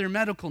tended to their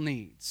medical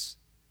needs.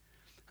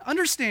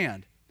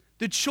 Understand,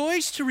 The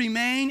choice to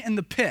remain in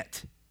the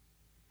pit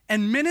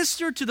and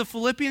minister to the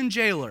Philippian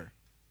jailer,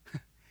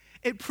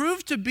 it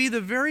proved to be the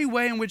very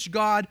way in which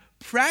God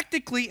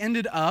practically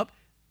ended up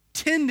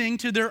tending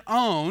to their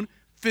own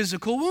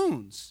physical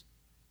wounds.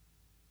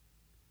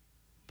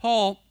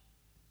 Paul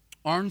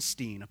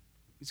Arnstein,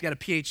 he's got a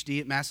PhD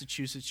at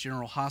Massachusetts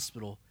General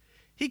Hospital.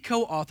 He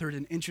co-authored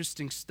an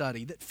interesting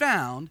study that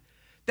found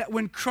that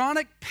when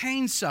chronic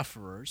pain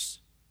sufferers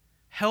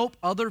help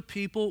other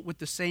people with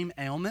the same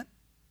ailment,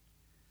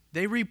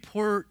 they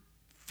report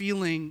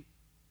feeling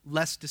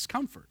less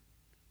discomfort.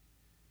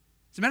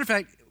 As a matter of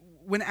fact,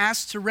 when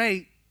asked to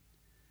rate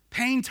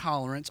pain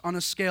tolerance on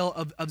a scale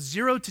of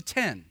 0 to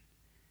 10,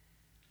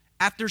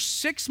 after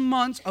 6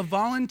 months of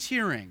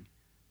volunteering,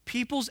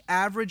 people's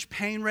average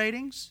pain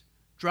ratings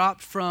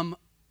dropped from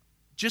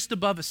just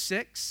above a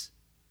 6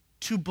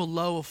 to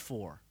below a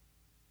 4,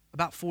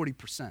 about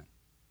 40%.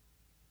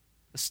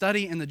 A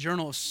study in the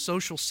Journal of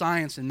Social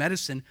Science and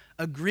Medicine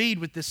agreed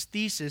with this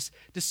thesis,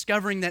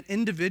 discovering that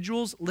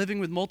individuals living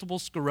with multiple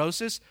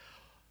sclerosis,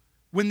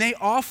 when they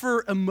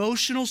offer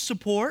emotional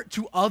support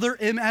to other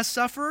MS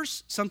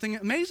sufferers, something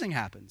amazing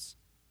happens.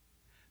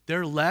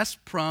 They're less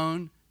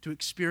prone to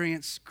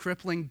experience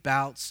crippling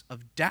bouts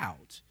of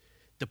doubt,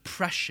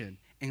 depression,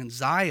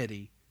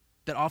 anxiety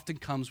that often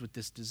comes with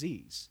this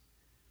disease.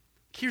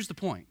 Here's the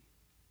point.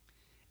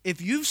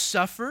 If you've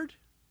suffered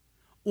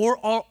or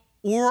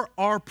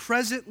are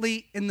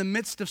presently in the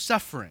midst of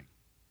suffering,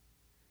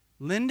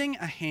 lending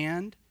a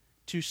hand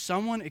to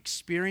someone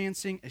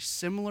experiencing a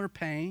similar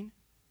pain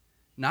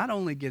not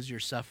only gives your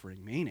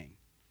suffering meaning,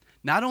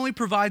 not only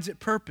provides it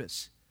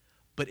purpose,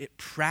 but it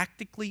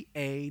practically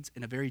aids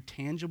in a very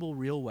tangible,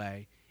 real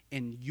way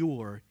in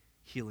your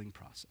healing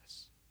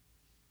process.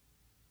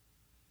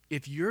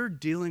 If you're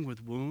dealing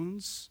with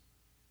wounds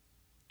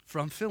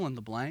from fill in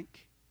the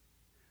blank,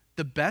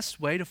 the best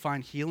way to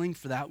find healing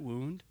for that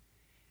wound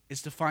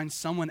is to find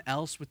someone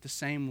else with the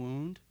same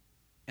wound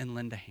and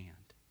lend a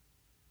hand,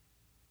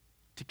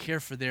 to care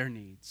for their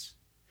needs,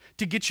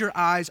 to get your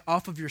eyes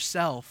off of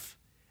yourself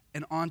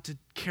and onto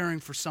caring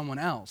for someone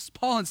else.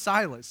 Paul and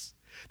Silas,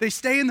 they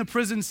stay in the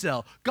prison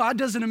cell. God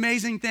does an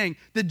amazing thing.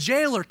 The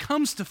jailer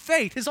comes to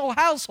faith. His whole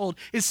household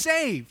is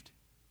saved.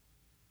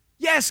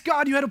 Yes,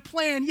 God, you had a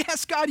plan.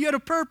 Yes, God, you had a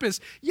purpose.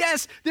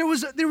 Yes, there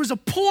was a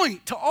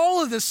point to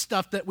all of this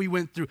stuff that we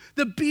went through,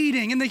 the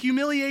beating and the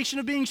humiliation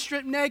of being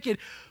stripped naked.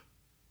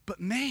 But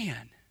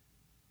man,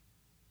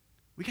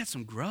 we got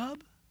some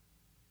grub.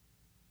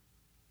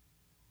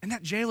 And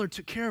that jailer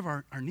took care of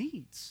our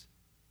needs.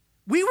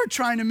 We were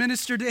trying to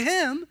minister to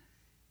him,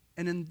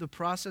 and in the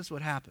process,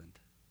 what happened?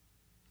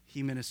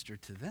 He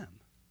ministered to them.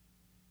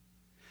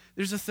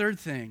 There's a third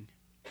thing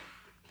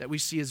that we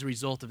see as a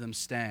result of them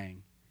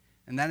staying,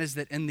 and that is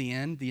that in the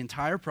end, the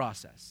entire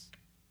process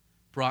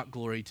brought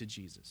glory to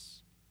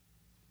Jesus.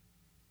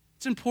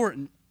 It's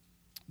important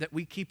that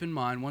we keep in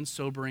mind one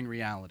sobering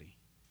reality.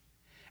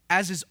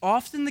 As is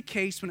often the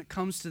case when it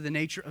comes to the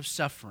nature of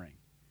suffering,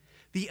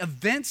 the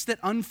events that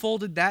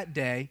unfolded that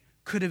day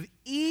could have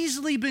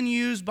easily been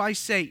used by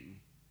Satan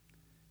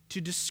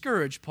to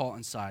discourage Paul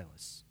and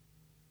Silas.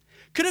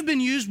 Could have been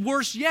used,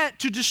 worse yet,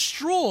 to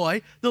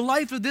destroy the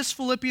life of this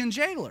Philippian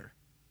jailer.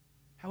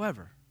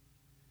 However,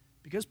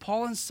 because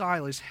Paul and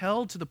Silas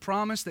held to the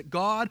promise that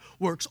God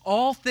works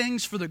all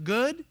things for the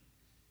good,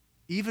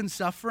 even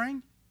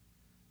suffering,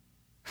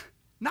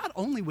 not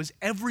only was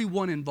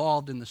everyone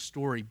involved in the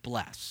story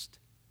blessed,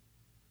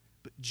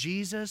 but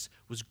Jesus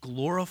was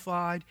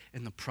glorified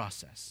in the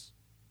process.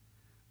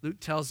 Luke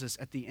tells us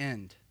at the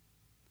end,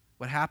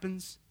 what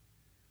happens?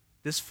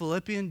 This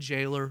Philippian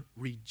jailer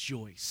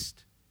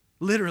rejoiced.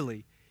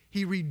 Literally,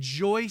 he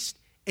rejoiced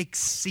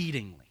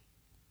exceedingly.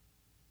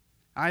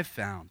 I've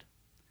found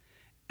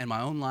in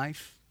my own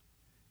life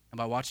and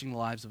by watching the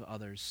lives of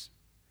others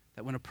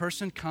that when a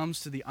person comes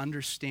to the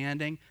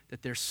understanding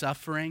that their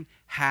suffering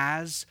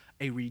has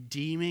a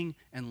redeeming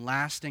and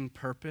lasting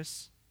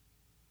purpose,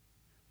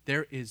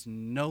 there is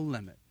no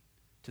limit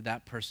to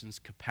that person's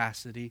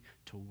capacity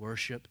to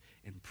worship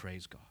and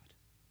praise God.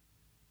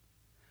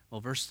 Well,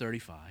 verse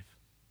 35.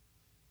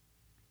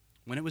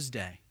 When it was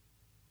day,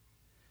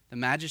 the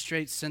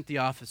magistrates sent the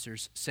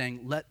officers,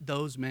 saying, "Let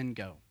those men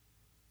go."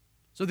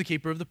 So the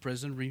keeper of the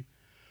prison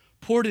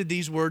reported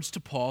these words to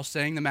Paul,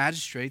 saying, "The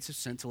magistrates have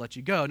sent to let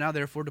you go. Now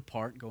therefore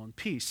depart and go in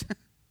peace."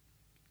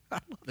 I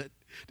love it.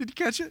 Did you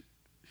catch it?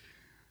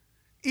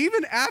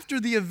 Even after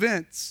the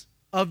events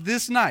of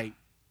this night,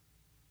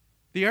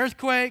 the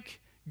earthquake,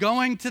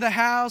 going to the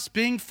house,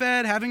 being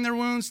fed, having their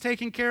wounds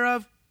taken care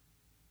of,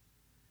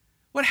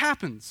 what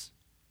happens?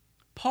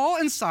 Paul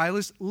and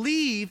Silas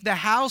leave the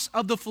house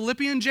of the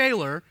Philippian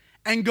jailer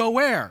and go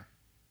where?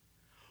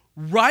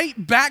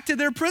 Right back to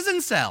their prison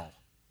cell.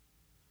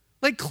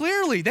 Like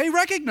clearly, they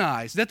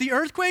recognize that the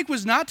earthquake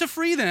was not to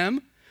free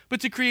them, but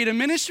to create a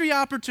ministry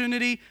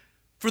opportunity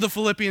for the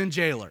Philippian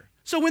jailer.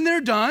 So when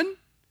they're done,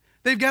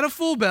 they've got a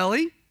full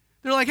belly.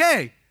 They're like,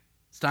 "Hey,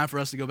 it's time for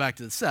us to go back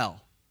to the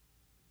cell."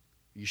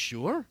 You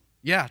sure?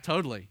 Yeah,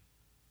 totally.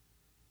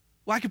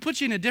 Well, I could put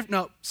you in a different,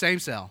 no, same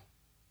cell.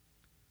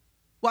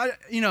 Well,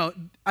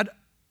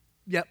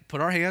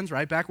 put our hands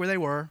right back where they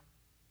were.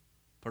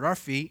 Put our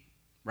feet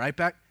right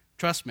back.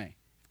 Trust me,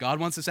 if God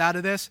wants us out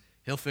of this,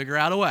 he'll figure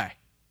out a way.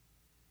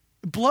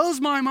 It blows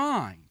my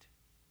mind.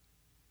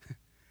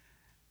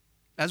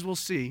 As we'll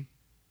see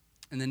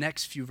in the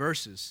next few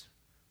verses,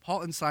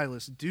 Paul and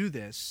Silas do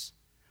this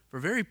for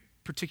a very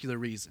particular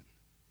reason,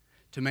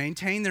 to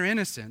maintain their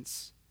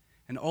innocence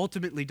and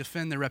ultimately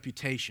defend their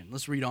reputation.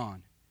 Let's read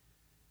on.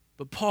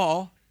 But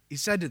Paul, he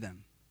said to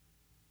them,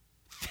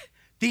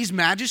 these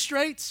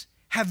magistrates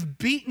have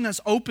beaten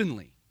us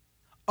openly,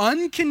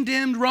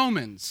 uncondemned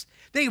Romans.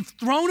 They have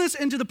thrown us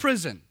into the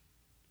prison.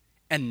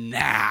 And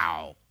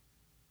now,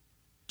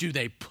 do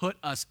they put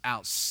us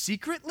out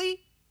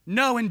secretly?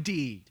 No,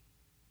 indeed.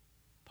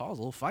 Paul's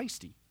a little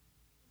feisty.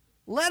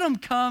 Let them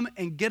come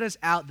and get us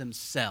out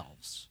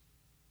themselves.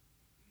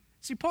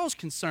 See, Paul's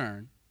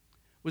concern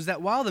was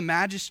that while the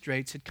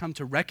magistrates had come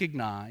to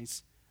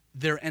recognize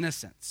their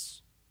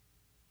innocence,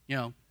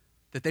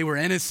 that they were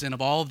innocent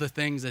of all of the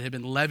things that had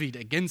been levied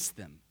against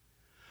them,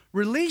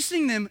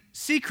 releasing them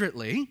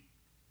secretly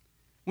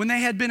when they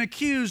had been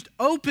accused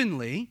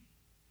openly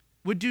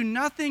would do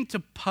nothing to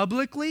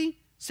publicly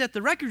set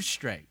the record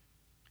straight.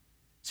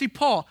 See,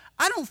 Paul,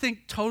 I don't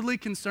think totally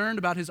concerned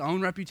about his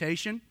own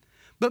reputation,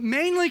 but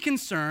mainly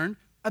concerned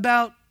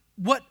about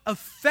what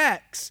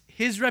effects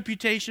his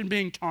reputation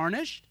being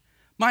tarnished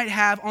might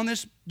have on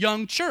this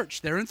young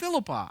church there in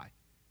Philippi.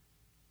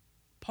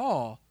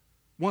 Paul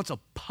wants a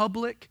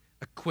public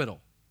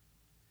acquittal.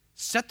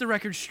 Set the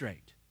record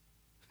straight.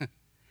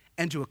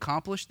 And to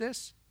accomplish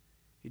this,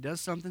 he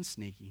does something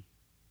sneaky.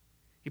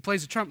 He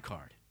plays a trump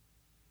card.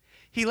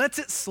 He lets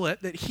it slip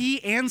that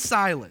he and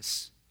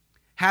Silas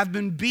have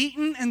been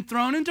beaten and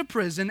thrown into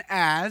prison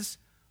as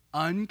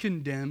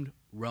uncondemned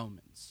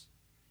Romans.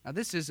 Now,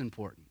 this is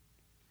important.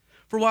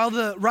 For while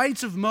the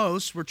rights of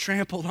most were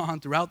trampled on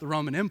throughout the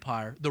Roman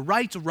Empire, the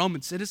rights of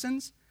Roman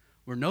citizens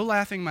were no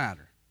laughing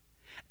matter.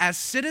 As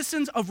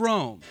citizens of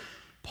Rome,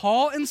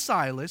 Paul and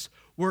Silas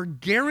were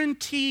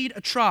guaranteed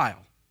a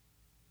trial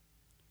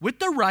with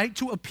the right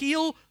to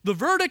appeal the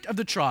verdict of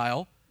the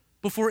trial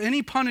before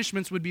any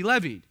punishments would be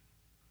levied,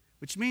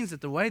 which means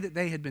that the way that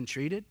they had been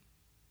treated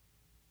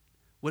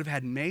would have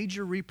had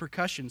major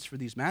repercussions for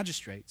these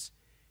magistrates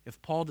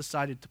if Paul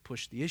decided to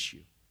push the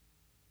issue.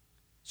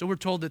 So we're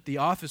told that the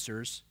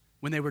officers,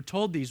 when they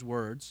told these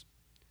words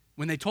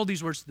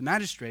to the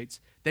magistrates,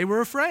 they were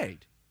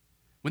afraid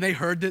when they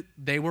heard that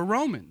they were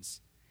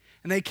Romans.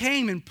 And they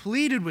came and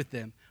pleaded with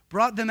them,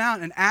 brought them out,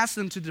 and asked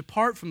them to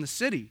depart from the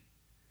city.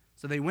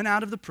 So they went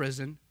out of the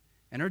prison,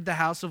 entered the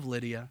house of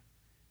Lydia,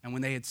 and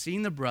when they had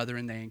seen the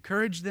brethren, they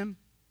encouraged them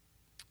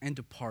and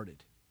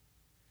departed.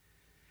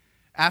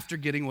 After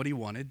getting what he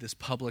wanted, this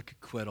public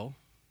acquittal,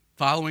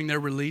 following their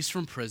release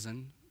from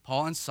prison,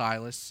 Paul and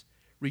Silas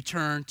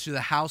returned to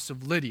the house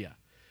of Lydia,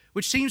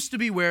 which seems to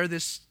be where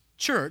this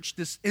church,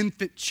 this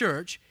infant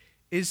church,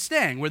 is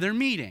staying, where they're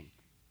meeting.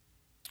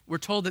 We're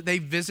told that they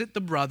visit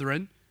the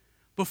brethren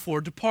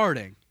before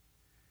departing.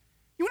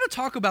 You want to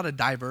talk about a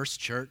diverse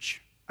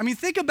church? I mean,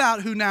 think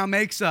about who now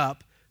makes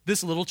up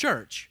this little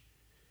church.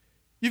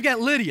 You've got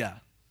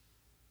Lydia,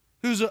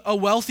 who's a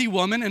wealthy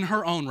woman in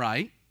her own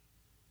right.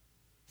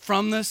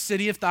 From the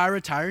city of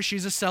Thyatira,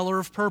 she's a seller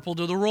of purple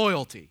to the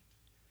royalty.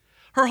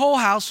 Her whole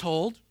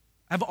household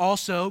have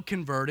also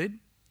converted,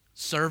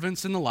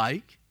 servants and the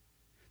like.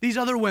 These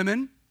other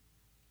women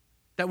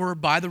that were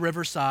by the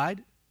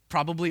riverside,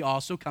 probably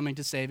also coming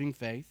to saving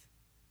faith.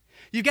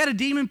 You've got a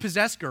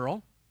demon-possessed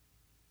girl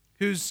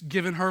who's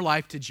given her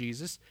life to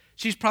Jesus.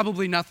 She's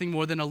probably nothing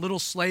more than a little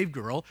slave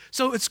girl.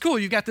 So it's cool.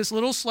 You've got this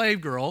little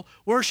slave girl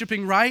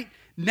worshiping right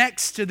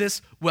next to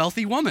this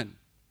wealthy woman.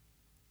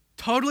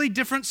 Totally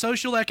different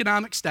social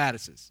economic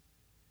statuses.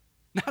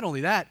 Not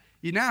only that,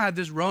 you now have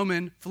this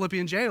Roman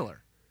Philippian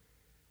jailer,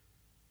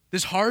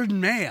 this hardened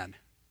man,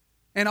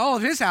 and all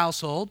of his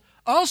household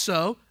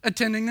also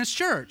attending this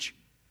church.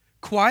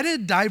 Quite a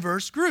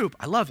diverse group.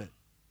 I love it.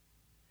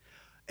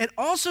 It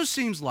also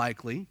seems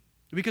likely,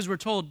 because we're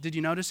told, did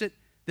you notice it,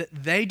 that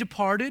they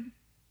departed,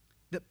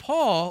 that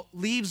Paul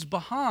leaves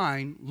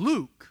behind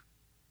Luke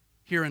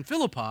here in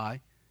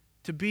Philippi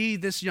to be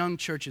this young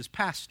church's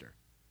pastor.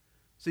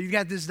 So you've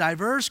got this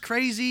diverse,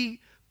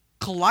 crazy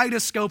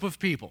kaleidoscope of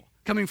people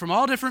coming from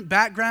all different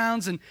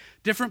backgrounds and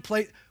different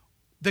places.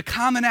 The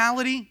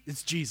commonality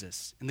is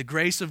Jesus and the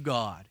grace of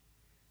God.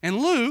 And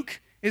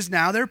Luke is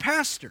now their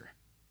pastor.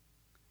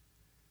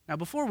 Now,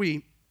 before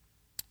we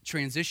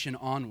transition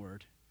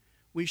onward,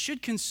 we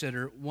should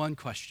consider one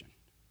question.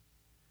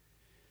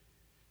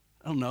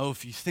 I don't know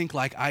if you think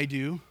like I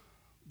do,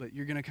 but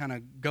you're going to kind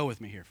of go with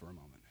me here for a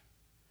moment.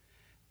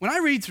 When I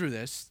read through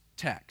this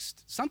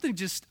text, something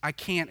just I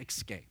can't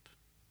escape.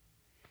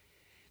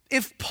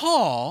 If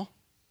Paul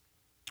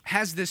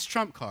has this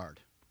trump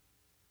card,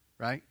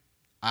 right?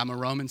 I'm a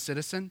Roman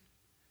citizen.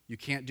 You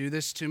can't do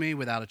this to me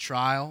without a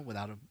trial,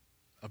 without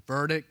a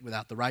verdict,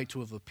 without the right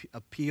to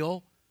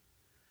appeal.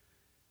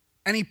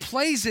 And he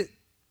plays it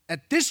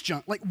at this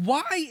juncture. Like,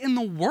 why in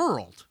the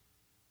world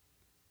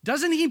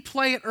doesn't he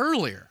play it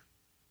earlier?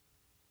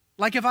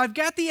 Like if I've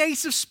got the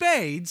ace of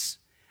spades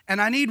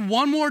and I need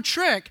one more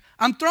trick,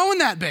 I'm throwing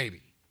that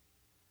baby.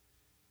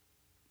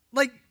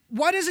 Like,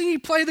 why doesn't he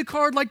play the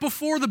card like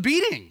before the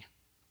beating?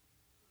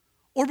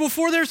 Or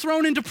before they're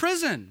thrown into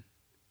prison?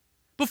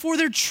 Before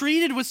they're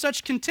treated with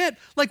such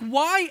contempt? Like,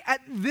 why at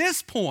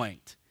this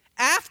point,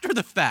 after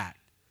the fact,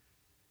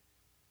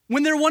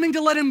 when they're wanting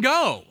to let him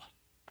go,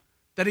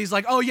 that he's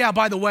like, oh yeah,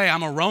 by the way,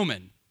 I'm a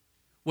Roman.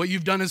 What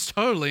you've done is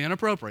totally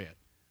inappropriate.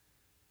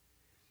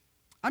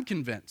 I'm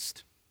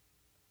convinced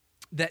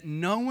that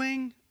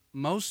knowing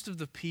most of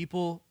the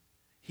people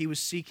he was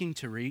seeking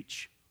to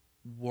reach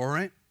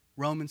weren't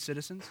Roman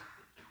citizens,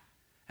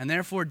 and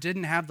therefore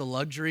didn't have the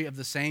luxury of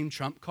the same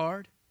trump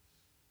card,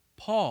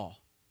 Paul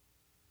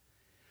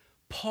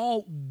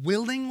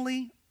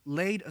willingly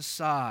laid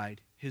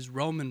aside his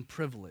Roman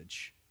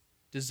privilege,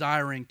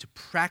 desiring to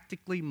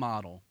practically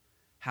model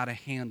how to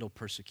handle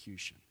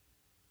persecution.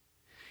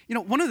 You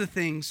know, one of the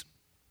things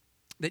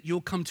that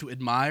you'll come to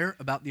admire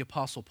about the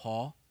Apostle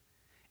Paul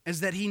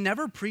is that he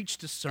never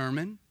preached a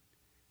sermon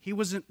he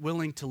wasn't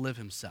willing to live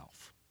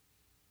himself.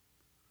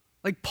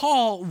 Like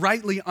Paul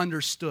rightly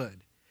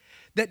understood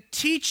that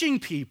teaching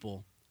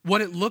people what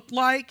it looked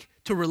like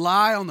to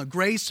rely on the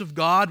grace of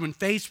God when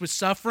faced with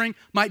suffering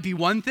might be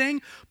one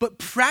thing, but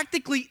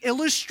practically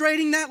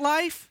illustrating that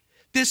life,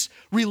 this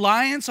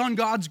reliance on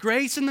God's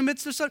grace in the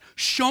midst of suffering,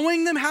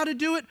 showing them how to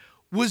do it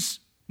was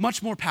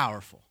much more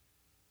powerful.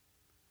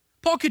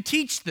 Paul could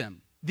teach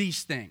them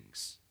these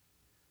things,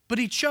 but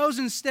he chose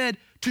instead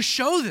to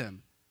show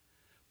them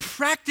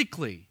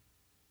practically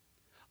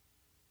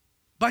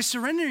by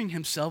surrendering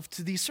himself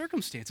to these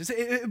circumstances.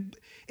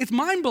 It's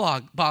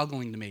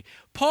mind-boggling to me.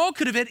 Paul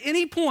could have at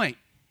any point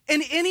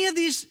in any of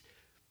these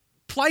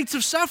plights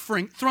of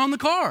suffering thrown the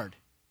card,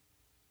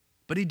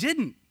 but he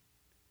didn't,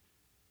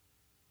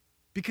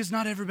 because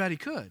not everybody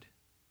could.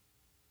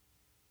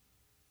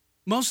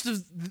 Most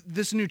of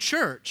this new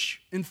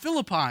church in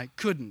Philippi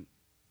couldn't.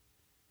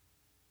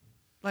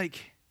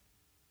 Like,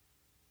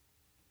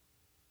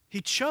 he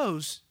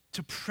chose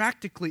to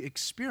practically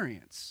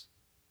experience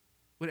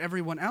what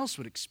everyone else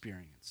would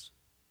experience.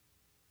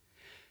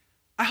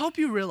 I hope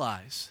you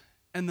realize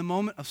in the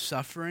moment of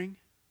suffering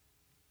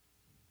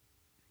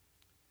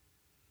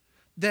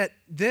that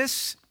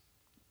this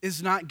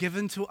is not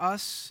given to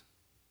us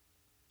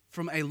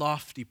from a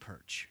lofty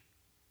perch.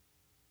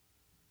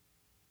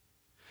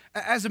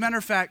 As a matter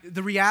of fact,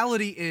 the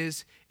reality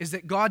is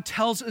that God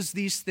tells us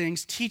these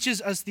things,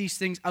 teaches us these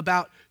things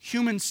about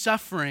human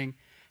suffering,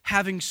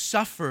 having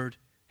suffered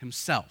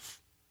himself.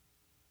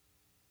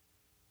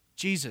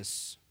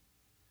 Jesus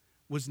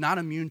was not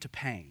immune to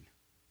pain.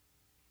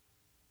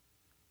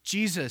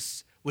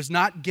 Jesus was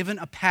not given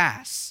a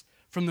pass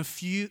from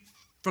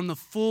the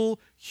full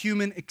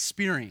human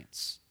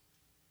experience.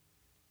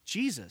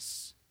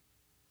 Jesus,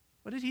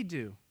 what did he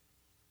do?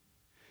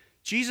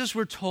 Jesus,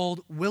 we're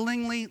told,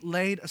 willingly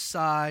laid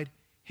aside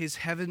his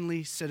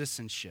heavenly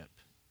citizenship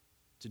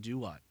to do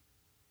what?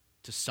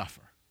 To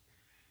suffer.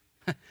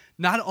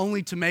 Not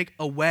only to make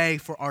a way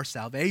for our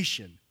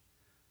salvation,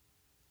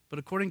 but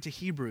according to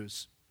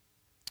Hebrews,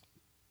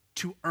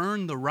 to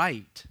earn the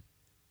right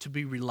to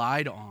be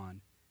relied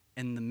on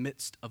in the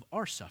midst of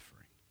our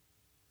suffering.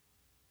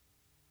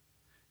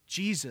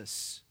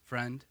 Jesus,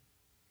 friend,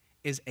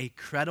 is a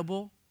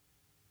credible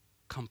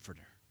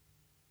comforter.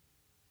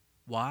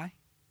 Why?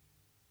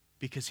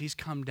 Because he's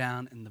come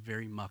down in the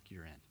very muck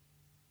you're in.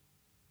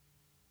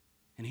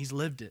 And he's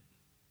lived it.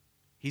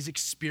 He's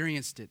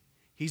experienced it.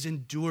 He's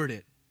endured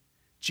it.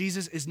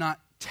 Jesus is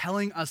not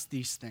telling us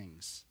these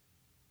things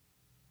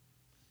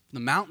from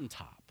the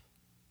mountaintop.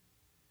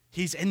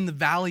 He's in the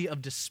valley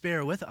of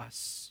despair with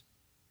us.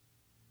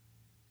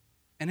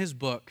 In his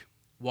book,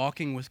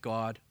 Walking with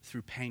God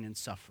Through Pain and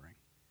Suffering,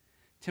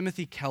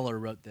 Timothy Keller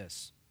wrote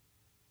this: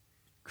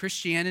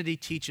 Christianity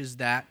teaches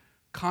that,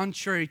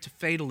 contrary to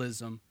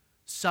fatalism,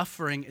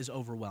 suffering is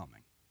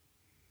overwhelming.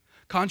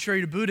 Contrary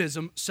to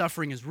Buddhism,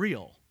 suffering is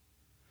real.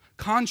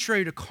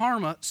 Contrary to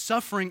karma,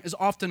 suffering is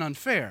often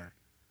unfair.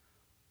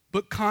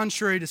 But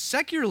contrary to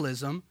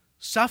secularism,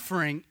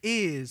 suffering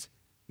is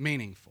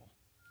meaningful.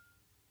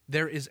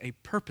 There is a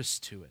purpose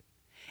to it.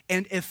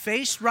 And if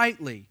faced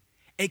rightly,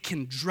 it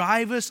can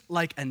drive us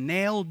like a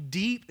nail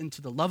deep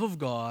into the love of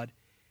God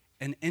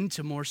and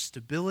into more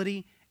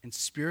stability and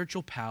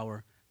spiritual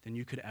power than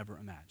you could ever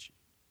imagine.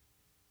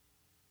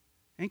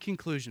 In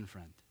conclusion,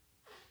 friend,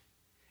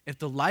 if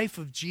the life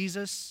of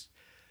Jesus,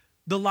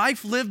 the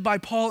life lived by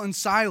Paul and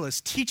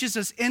Silas, teaches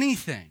us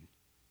anything,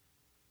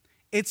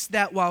 it's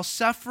that while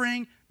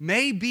suffering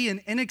may be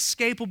an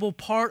inescapable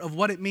part of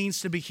what it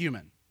means to be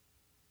human,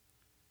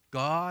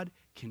 God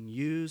can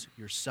use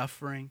your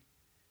suffering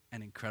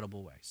in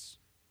incredible ways.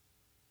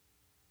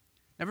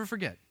 Never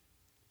forget,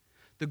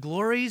 the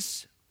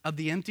glories of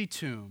the empty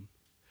tomb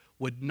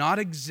would not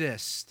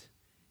exist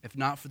if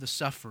not for the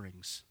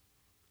sufferings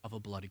of a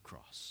bloody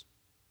cross.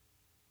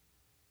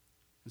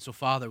 And so,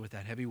 Father, with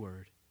that heavy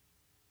word,